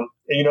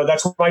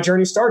that's when my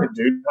journey started,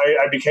 dude.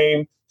 I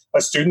became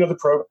a student of the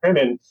program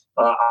and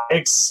I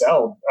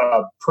excelled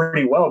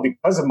pretty well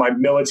because of my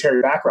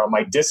military background,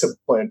 my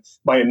discipline,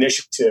 my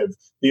initiative,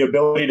 the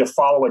ability to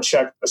follow a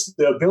checklist,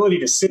 the ability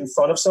to sit in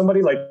front of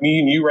somebody like me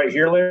and you right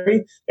here,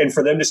 Larry, and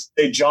for them to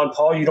say, John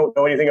Paul, you don't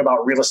know anything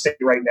about real estate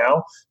right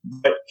now,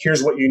 but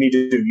here's what you need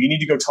to do. You need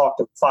to go talk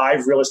to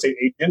 5 real estate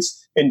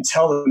agents and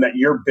tell them that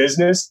your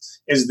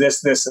business is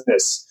this, this, and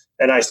this.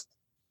 And I,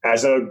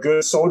 as a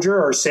good soldier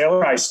or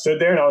sailor, I stood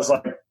there and I was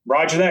like,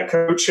 Roger that,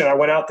 coach. And I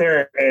went out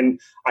there and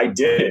I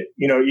did it,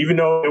 even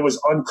though it was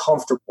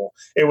uncomfortable,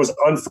 it was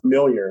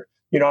unfamiliar.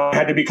 I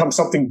had to become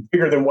something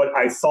bigger than what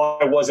I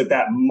thought I was at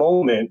that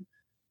moment,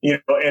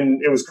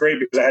 and it was great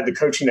because I had the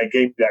coaching that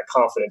gave me that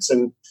confidence.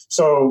 And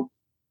so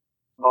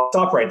I'll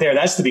stop right there.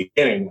 That's the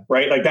beginning,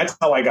 right? Like that's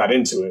how I got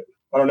into it.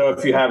 I don't know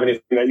if you have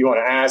anything that you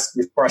want to ask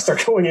before I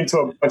start going into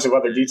a bunch of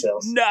other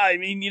details. No, I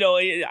mean,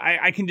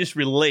 I can just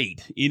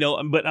relate,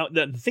 but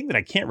the thing that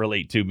I can't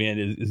relate to, man,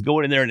 is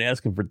going in there and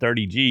asking for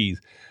 30 G's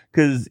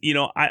because,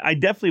 I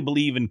definitely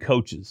believe in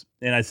coaches.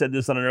 And I said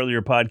this on an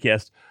earlier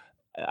podcast.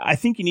 I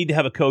think you need to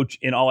have a coach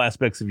in all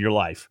aspects of your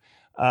life,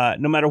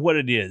 no matter what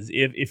it is.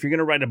 If you're going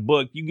to write a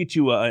book, you get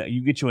you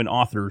an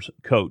author's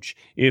coach.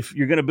 If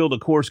you're going to build a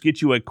course,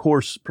 get you a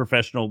course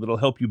professional that'll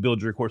help you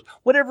build your course.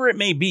 Whatever it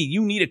may be,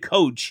 you need a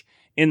coach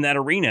in that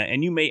arena,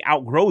 and you may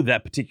outgrow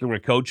that particular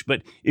coach.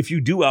 But if you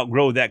do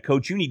outgrow that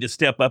coach, you need to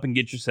step up and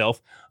get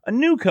yourself a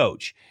new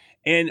coach.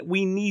 And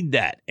we need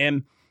that.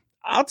 And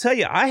I'll tell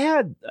you, I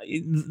had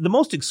the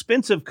most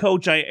expensive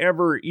coach I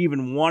ever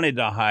even wanted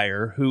to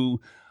hire, who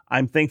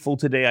I'm thankful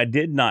today I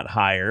did not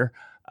hire,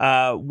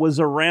 was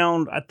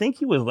around, I think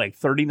he was like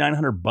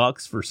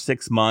 $3,900 for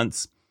 6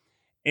 months.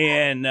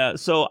 And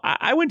so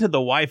I went to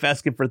the wife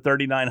asking for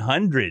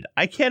 $3,900.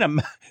 I can't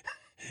imagine.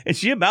 And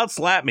she about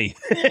slapped me.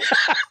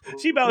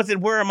 She about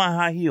said, "Where are my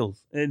high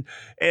heels?" And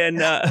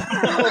oh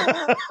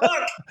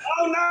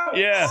no,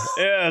 yeah.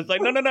 It's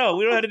like, no,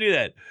 we don't have to do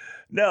that.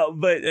 No,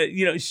 but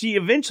she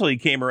eventually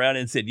came around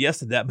and said yes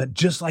to that. But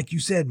just like you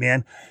said,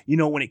 man,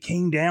 when it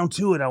came down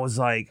to it, I was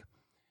like,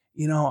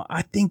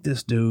 I think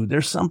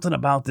there's something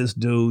about this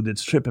dude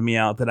that's tripping me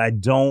out that I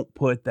don't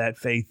put that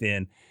faith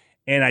in.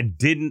 and I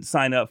didn't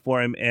sign up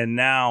for him. And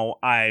now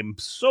I'm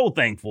so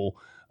thankful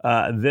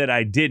that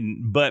I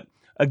didn't. But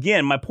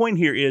again, my point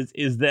here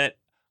is that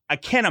I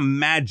can't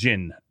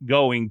imagine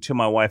going to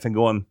my wife and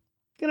going,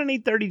 gonna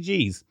need 30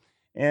 G's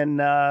and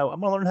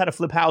I'm gonna learn how to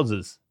flip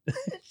houses.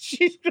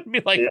 She's gonna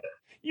be like,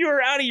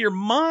 you're out of your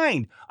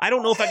mind. I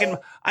don't know if I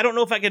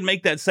can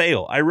make that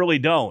sale. I really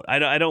don't.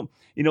 I don't,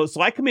 so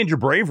I commend your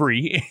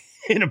bravery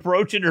in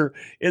approaching her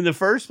in the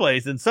first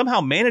place and somehow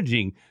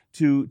managing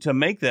to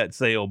make that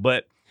sale.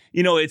 But,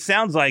 it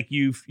sounds like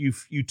you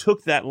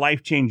took that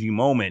life-changing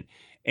moment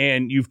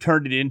and you've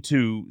turned it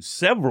into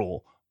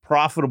several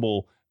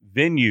profitable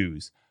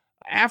venues.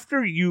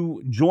 After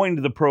you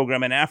joined the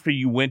program and after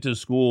you went to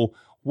school,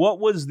 what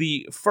was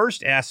the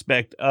first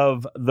aspect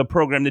of the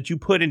program that you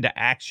put into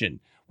action?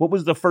 What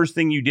was the first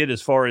thing you did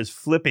as far as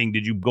flipping?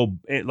 Did you go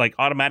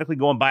automatically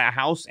go and buy a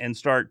house and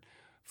start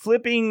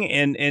flipping?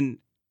 And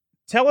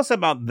tell us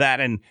about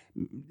that and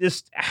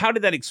just how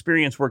did that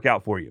experience work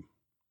out for you?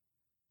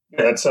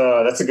 That's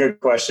a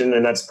good question.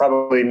 And that's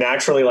probably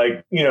naturally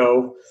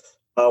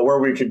where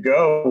we could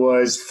go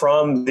was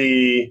from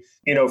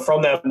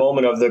from that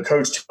moment of the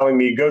coach telling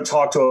me, go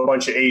talk to a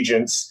bunch of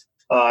agents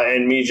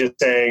and me just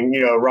saying,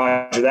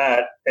 roger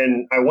that.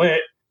 And I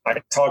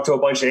talked to a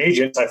bunch of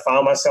agents. I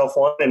found myself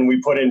one and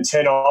we put in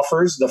 10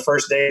 offers the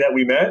first day that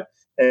we met.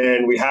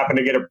 And we happened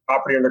to get a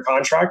property under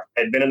contract.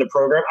 I'd been in the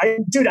program. I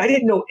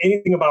didn't know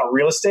anything about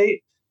real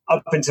estate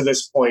up until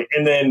this point.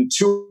 And then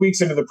 2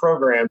 weeks into the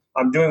program,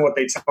 I'm doing what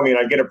they tell me and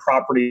I get a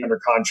property under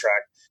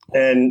contract.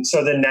 And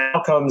so then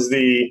now comes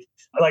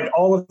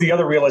all of the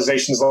other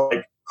realizations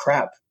like,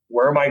 crap,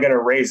 where am I going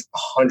to raise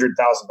 $100,000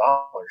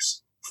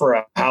 for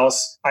a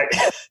house?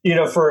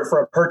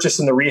 For a purchase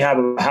and the rehab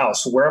of a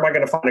house, where am I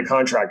going to find a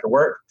contractor?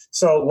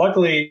 So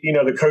luckily,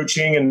 the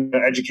coaching and the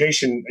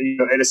education,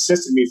 it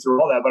assisted me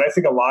through all that. But I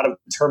think a lot of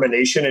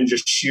determination and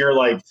just sheer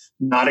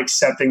not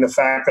accepting the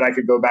fact that I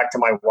could go back to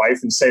my wife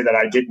and say that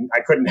I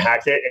couldn't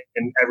hack it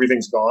and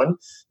everything's gone.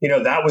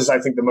 That was, I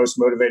think, the most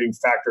motivating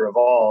factor of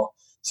all.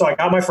 So I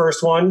got my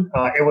first one.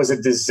 It was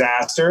a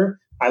disaster.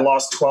 I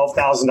lost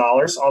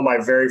 $12,000 on my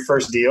very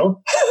first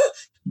deal.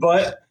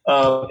 But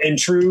in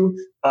true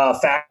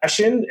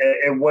fashion,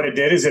 what it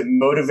did is it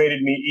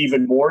motivated me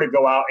even more to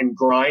go out and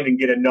grind and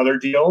get another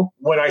deal.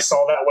 When I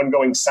saw that one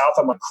going south,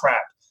 I'm like,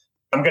 crap,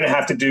 I'm going to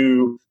have to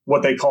do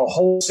what they call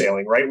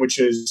wholesaling, right? Which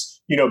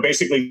is,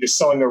 basically just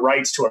selling the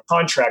rights to a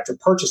contract to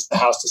purchase the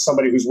house to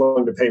somebody who's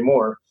willing to pay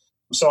more.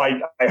 So I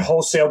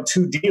wholesaled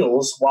 2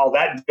 deals while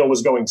that deal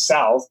was going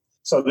south.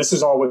 So this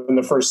is all within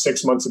the first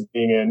 6 months of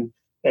being in.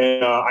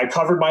 And I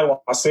covered my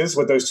losses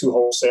with those 2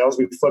 wholesales.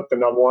 We flipped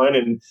another one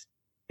and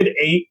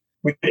we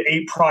did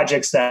 8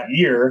 projects that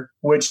year,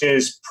 which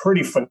is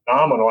pretty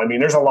phenomenal. I mean,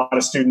 there's a lot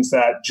of students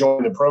that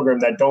join the program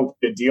that don't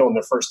get a deal in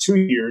the first 2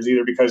 years,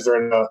 either because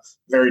they're in a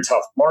very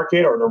tough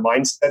market or their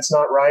mindset's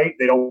not right.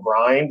 They don't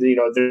grind,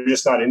 they're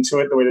just not into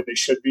it the way that they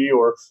should be,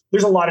 or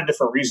there's a lot of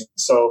different reasons.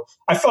 So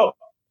I felt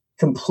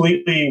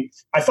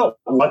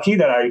lucky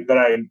that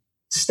I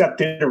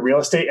stepped into real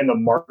estate in the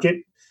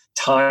market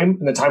time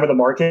of the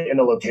market and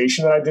the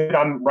location that I did.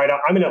 I'm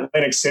in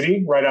Atlantic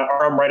City,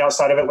 I'm right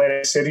outside of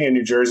Atlantic City in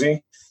New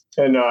Jersey.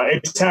 And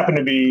it just happened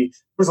to be,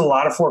 there was a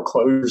lot of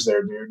foreclosures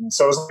there, dude. And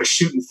so it was like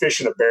shooting fish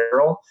in a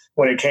barrel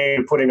when it came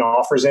to putting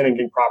offers in and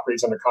getting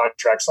properties under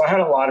contract. So I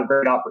had a lot of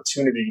great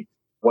opportunity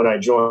when I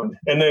joined.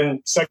 And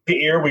then second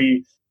year,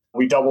 we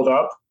doubled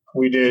up.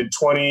 We did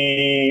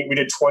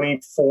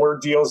 24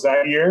 deals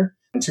that year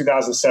in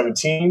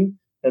 2017.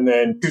 And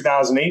then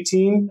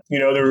 2018,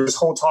 there was this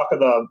whole talk of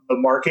the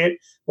market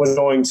was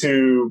going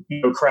to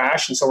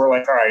crash. And so we're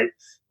like, all right,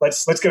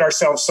 let's get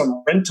ourselves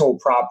some rental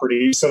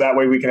property so that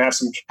way we can have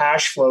some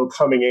cash flow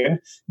coming in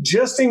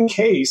just in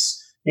case,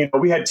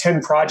 we had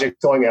 10 projects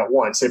going at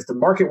once. If the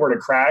market were to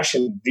crash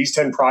and these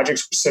 10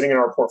 projects were sitting in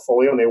our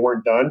portfolio and they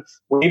weren't done,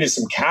 we needed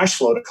some cash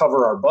flow to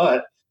cover our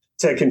butt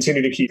to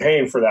continue to keep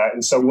paying for that.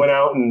 And so we went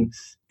out and,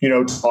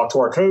 talked to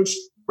our coach,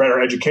 read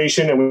our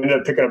education, and we ended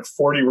up picking up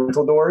 40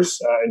 rental doors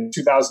in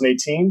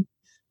 2018,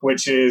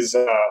 which is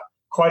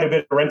quite a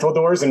bit of rental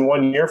doors in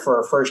 1 year for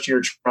our first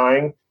year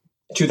trying.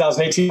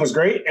 2018 was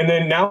great. And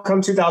then now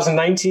come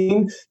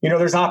 2019,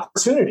 there's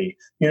opportunity.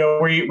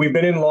 We've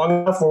been in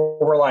long enough where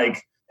we're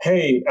like,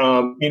 hey,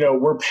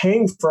 we're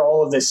paying for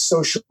all of this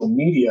social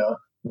media.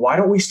 Why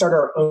don't we start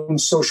our own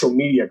social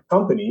media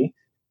company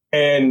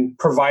and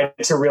provide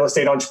it to real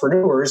estate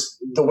entrepreneurs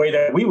the way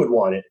that we would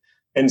want it?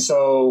 And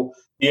so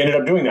we ended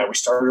up doing that.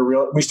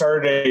 We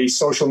started a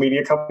social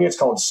media company. It's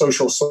called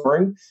Social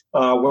Soaring,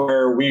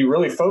 where we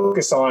really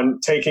focus on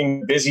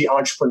taking busy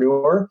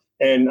entrepreneur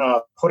and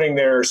putting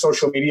their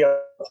social media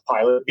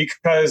pilot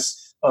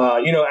because,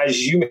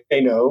 as you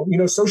may know,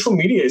 social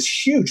media is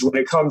huge when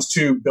it comes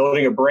to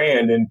building a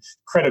brand and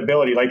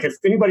credibility. Like if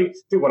anybody,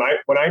 dude, when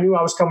I knew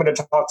I was coming to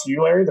talk to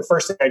you, Larry, the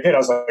first thing I did, I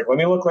was like, let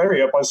me look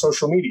Larry up on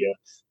social media.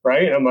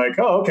 Right. And I'm like,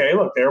 oh, okay,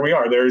 look, there we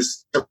are.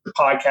 There's your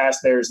podcast.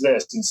 There's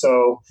this. And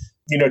so,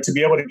 to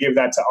be able to give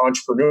that to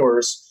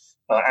entrepreneurs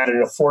at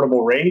an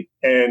affordable rate,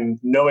 and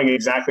knowing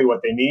exactly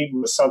what they need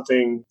was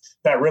something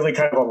that really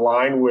kind of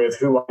aligned with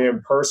who I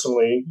am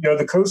personally.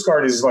 The Coast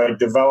Guard is like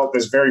developed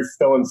this very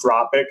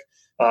philanthropic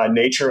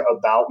nature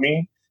about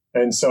me.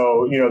 And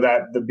so,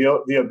 that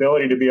the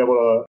ability to be able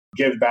to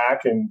give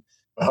back and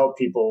help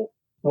people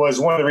was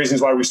one of the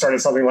reasons why we started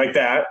something like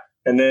that.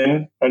 And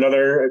then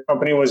another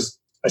company was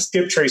a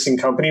skip tracing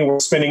company. We're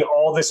spending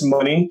all this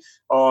money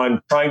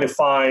on trying to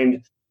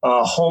find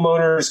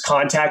homeowners'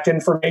 contact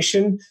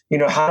information.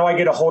 How do I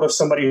get a hold of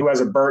somebody who has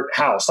a burnt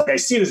house? Like I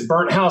see this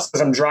burnt house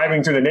as I'm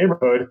driving through the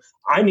neighborhood.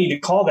 I need to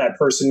call that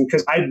person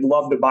because I'd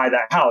love to buy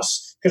that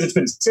house because it's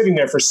been sitting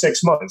there for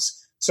 6 months.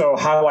 So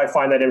how do I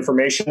find that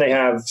information? They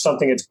have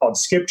something it's called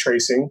skip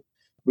tracing.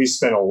 We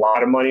spent a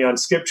lot of money on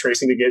skip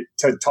tracing to get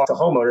to talk to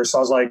homeowners. So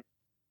I was like,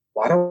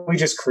 why don't we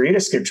just create a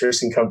skip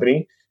tracing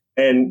company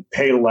and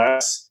pay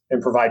less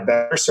and provide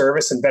better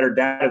service and better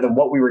data than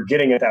what we were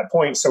getting at that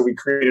point? So we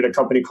created a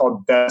company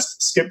called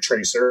Best Skip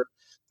Tracer.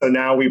 So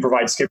now we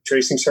provide skip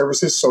tracing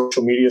services,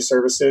 social media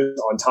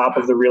services on top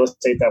of the real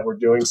estate that we're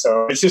doing.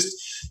 So it's just,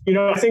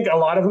 I think a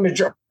lot of them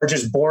are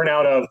just born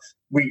out of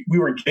we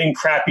were getting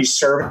crappy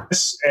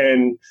service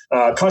and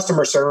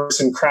customer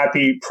service and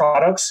crappy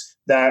products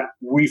that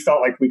we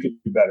felt like we could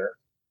do better.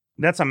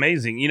 That's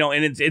amazing.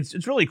 And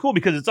it's really cool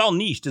because it's all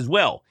niched as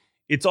well.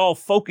 It's all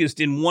focused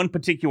in one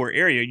particular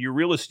area, your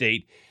real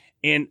estate.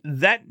 And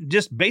that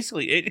just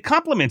basically, it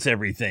complements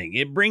everything.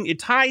 It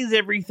ties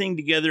everything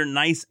together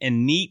nice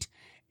and neat,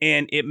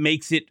 and it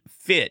makes it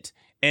fit.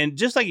 And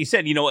just like you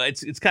said,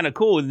 it's kind of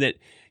cool that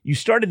you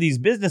started these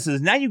businesses.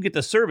 Now you get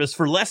the service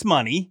for less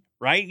money,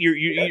 right?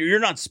 You're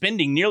not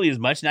spending nearly as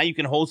much. Now you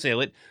can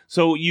wholesale it.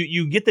 So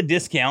you get the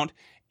discount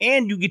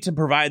and you get to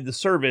provide the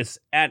service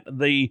at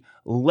the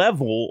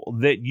level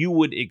that you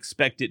would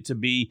expect it to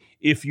be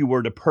if you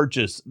were to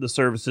purchase the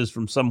services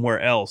from somewhere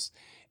else.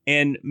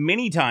 And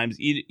many times,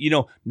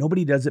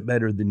 nobody does it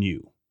better than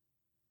you.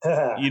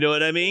 You know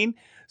what I mean?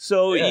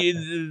 So Yeah.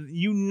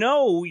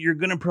 you're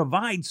going to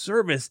provide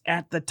service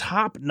at the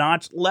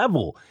top-notch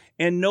level,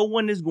 and no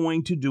one is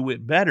going to do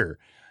it better.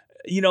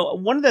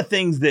 One of the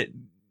things that,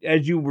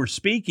 as you were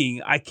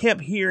speaking, I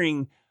kept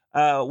hearing,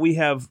 we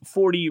have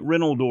 40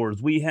 rental doors.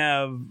 We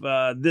have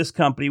this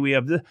company. We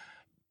have this.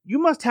 You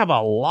must have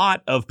a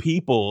lot of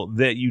people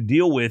that you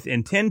deal with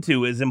and tend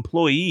to as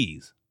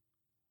employees.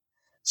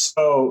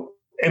 So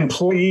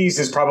employees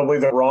is probably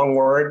the wrong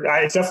word.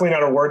 It's definitely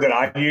not a word that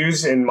I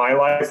use in my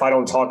life. I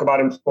don't talk about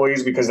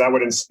employees because that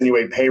would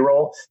insinuate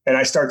payroll, and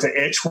I start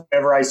to itch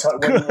whenever I talk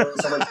when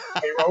someone's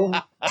payroll.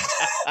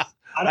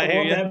 I don't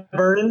want that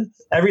burden,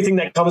 everything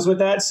that comes with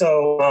that.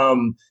 So,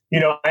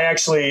 I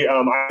actually,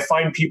 I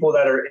find people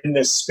that are in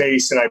this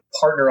space and I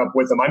partner up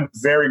with them. I'm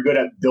very good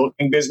at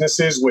building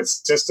businesses with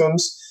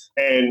systems.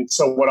 And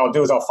so what I'll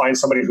do is I'll find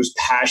somebody who's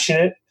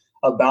passionate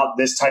about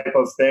this type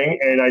of thing.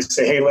 And I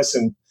say, hey,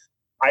 listen,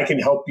 I can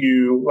help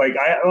you. Like,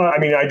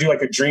 I do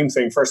like a dream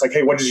thing first. Like,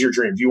 hey, what is your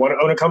dream? Do you want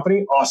to own a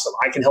company? Awesome.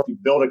 I can help you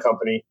build a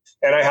company.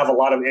 And I have a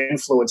lot of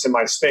influence in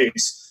my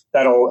space.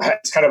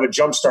 It's kind of a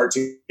jumpstart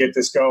to get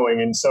this going.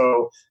 And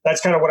so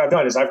that's kind of what I've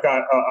done is I've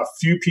got a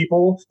few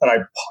people that I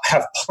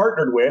have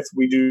partnered with.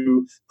 We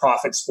do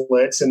profit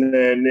splits. And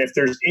then if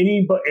there's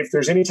any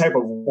type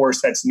of work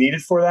that's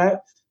needed for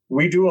that,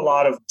 we do a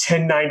lot of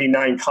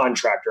 1099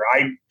 contractor.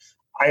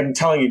 I'm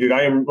telling you, dude,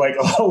 I am like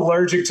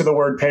allergic to the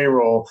word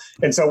payroll.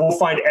 And so we'll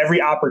find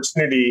every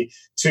opportunity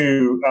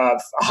to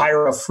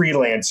hire a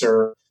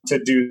freelancer to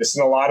do this.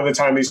 And a lot of the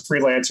time, these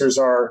freelancers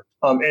are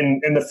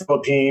in the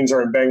Philippines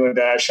or in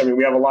Bangladesh. I mean,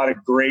 we have a lot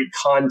of great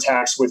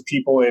contacts with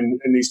people in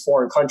these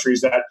foreign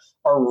countries that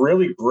are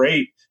really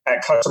great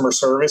at customer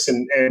service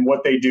and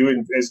what they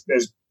do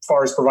as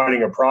far as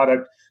providing a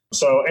product.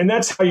 So, and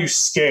that's how you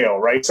scale,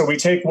 right? So we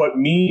take what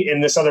me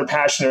and this other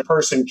passionate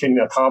person can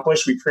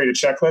accomplish. We create a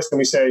checklist and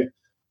we say,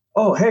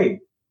 oh, hey,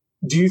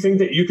 do you think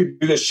that you could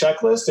do this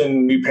checklist?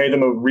 And we pay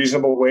them a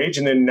reasonable wage.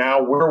 And then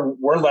now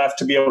we're left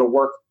to be able to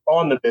work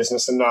on the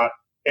business and not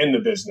in the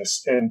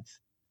business and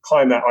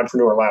climb that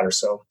entrepreneur ladder.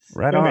 So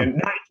right on. Man,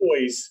 not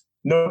employees,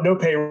 no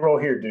payroll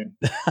here, dude.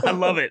 I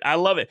love it. I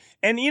love it.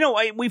 And,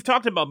 we've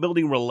talked about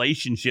building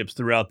relationships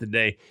throughout the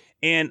day.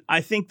 And I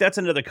think that's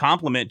another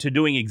compliment to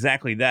doing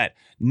exactly that.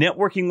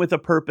 Networking with a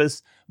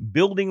purpose,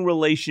 building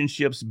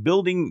relationships,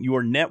 building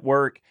your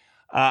network.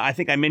 I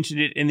think I mentioned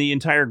it in the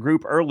entire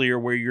group earlier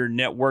where your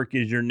network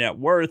is your net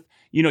worth.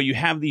 You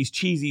have these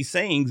cheesy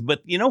sayings,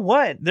 but you know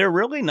what? They're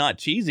really not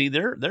cheesy.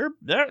 They're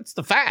it's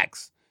the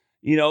facts.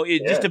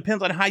 It just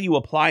depends on how you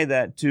apply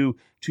that to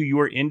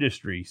your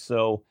industry.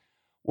 So,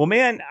 well,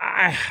 man,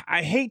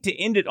 I hate to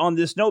end it on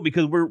this note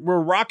because we're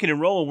rocking and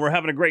rolling. We're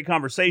having a great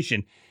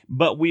conversation,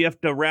 but we have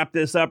to wrap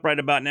this up right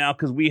about now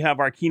because we have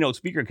our keynote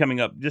speaker coming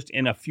up just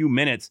in a few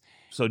minutes.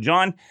 So,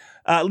 John,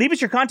 leave us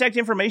your contact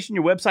information,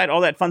 your website,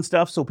 all that fun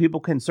stuff so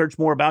people can search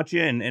more about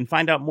you and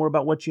find out more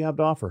about what you have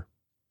to offer.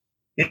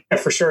 Yeah,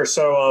 for sure.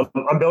 So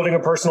I'm building a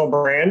personal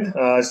brand.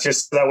 It's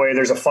just that way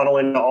there's a funnel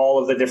into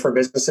all of the different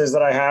businesses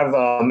that I have.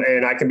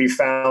 And I can be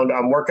found.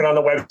 I'm working on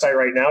the website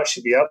right now. It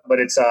should be up, but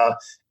it's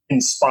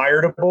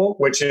Inspiredable,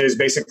 which is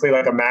basically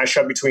like a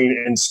mashup between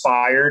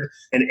inspired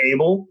and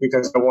able,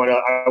 because I want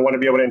to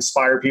be able to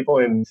inspire people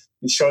and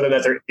show them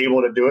that they're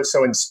able to do it.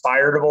 So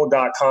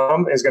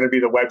inspiredable.com is going to be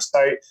the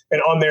website.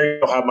 And on there,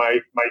 you'll have my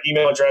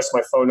email address,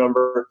 my phone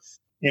number,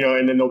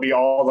 and then there'll be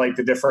all like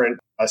the different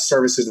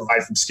services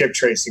right from skip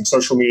tracing,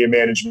 social media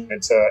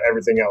management to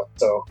everything else.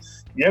 So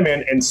yeah,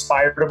 man,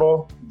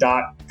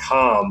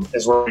 inspiredable.com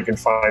is where you can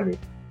find me.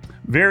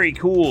 Very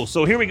cool.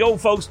 So here we go,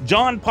 folks.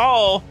 John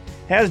Paul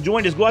has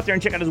joined us. Go out there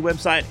and check out his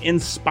website,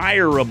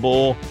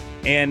 Inspirable,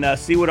 and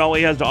see what all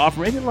he has to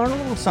offer. Maybe learn a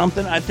little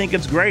something. I think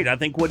it's great. I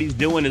think what he's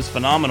doing is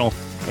phenomenal,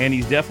 and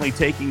he's definitely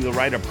taking the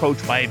right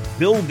approach by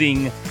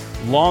building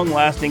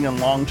long-lasting and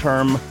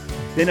long-term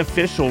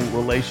beneficial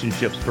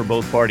relationships for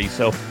both parties.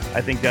 So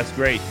I think that's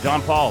great.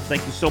 John Paul,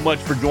 thank you so much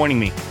for joining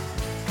me.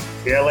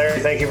 Yeah, Larry,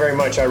 thank you very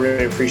much. I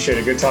really appreciate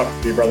it. Good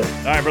talking to you, brother.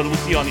 All right, brother. We'll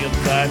see you on the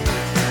other side.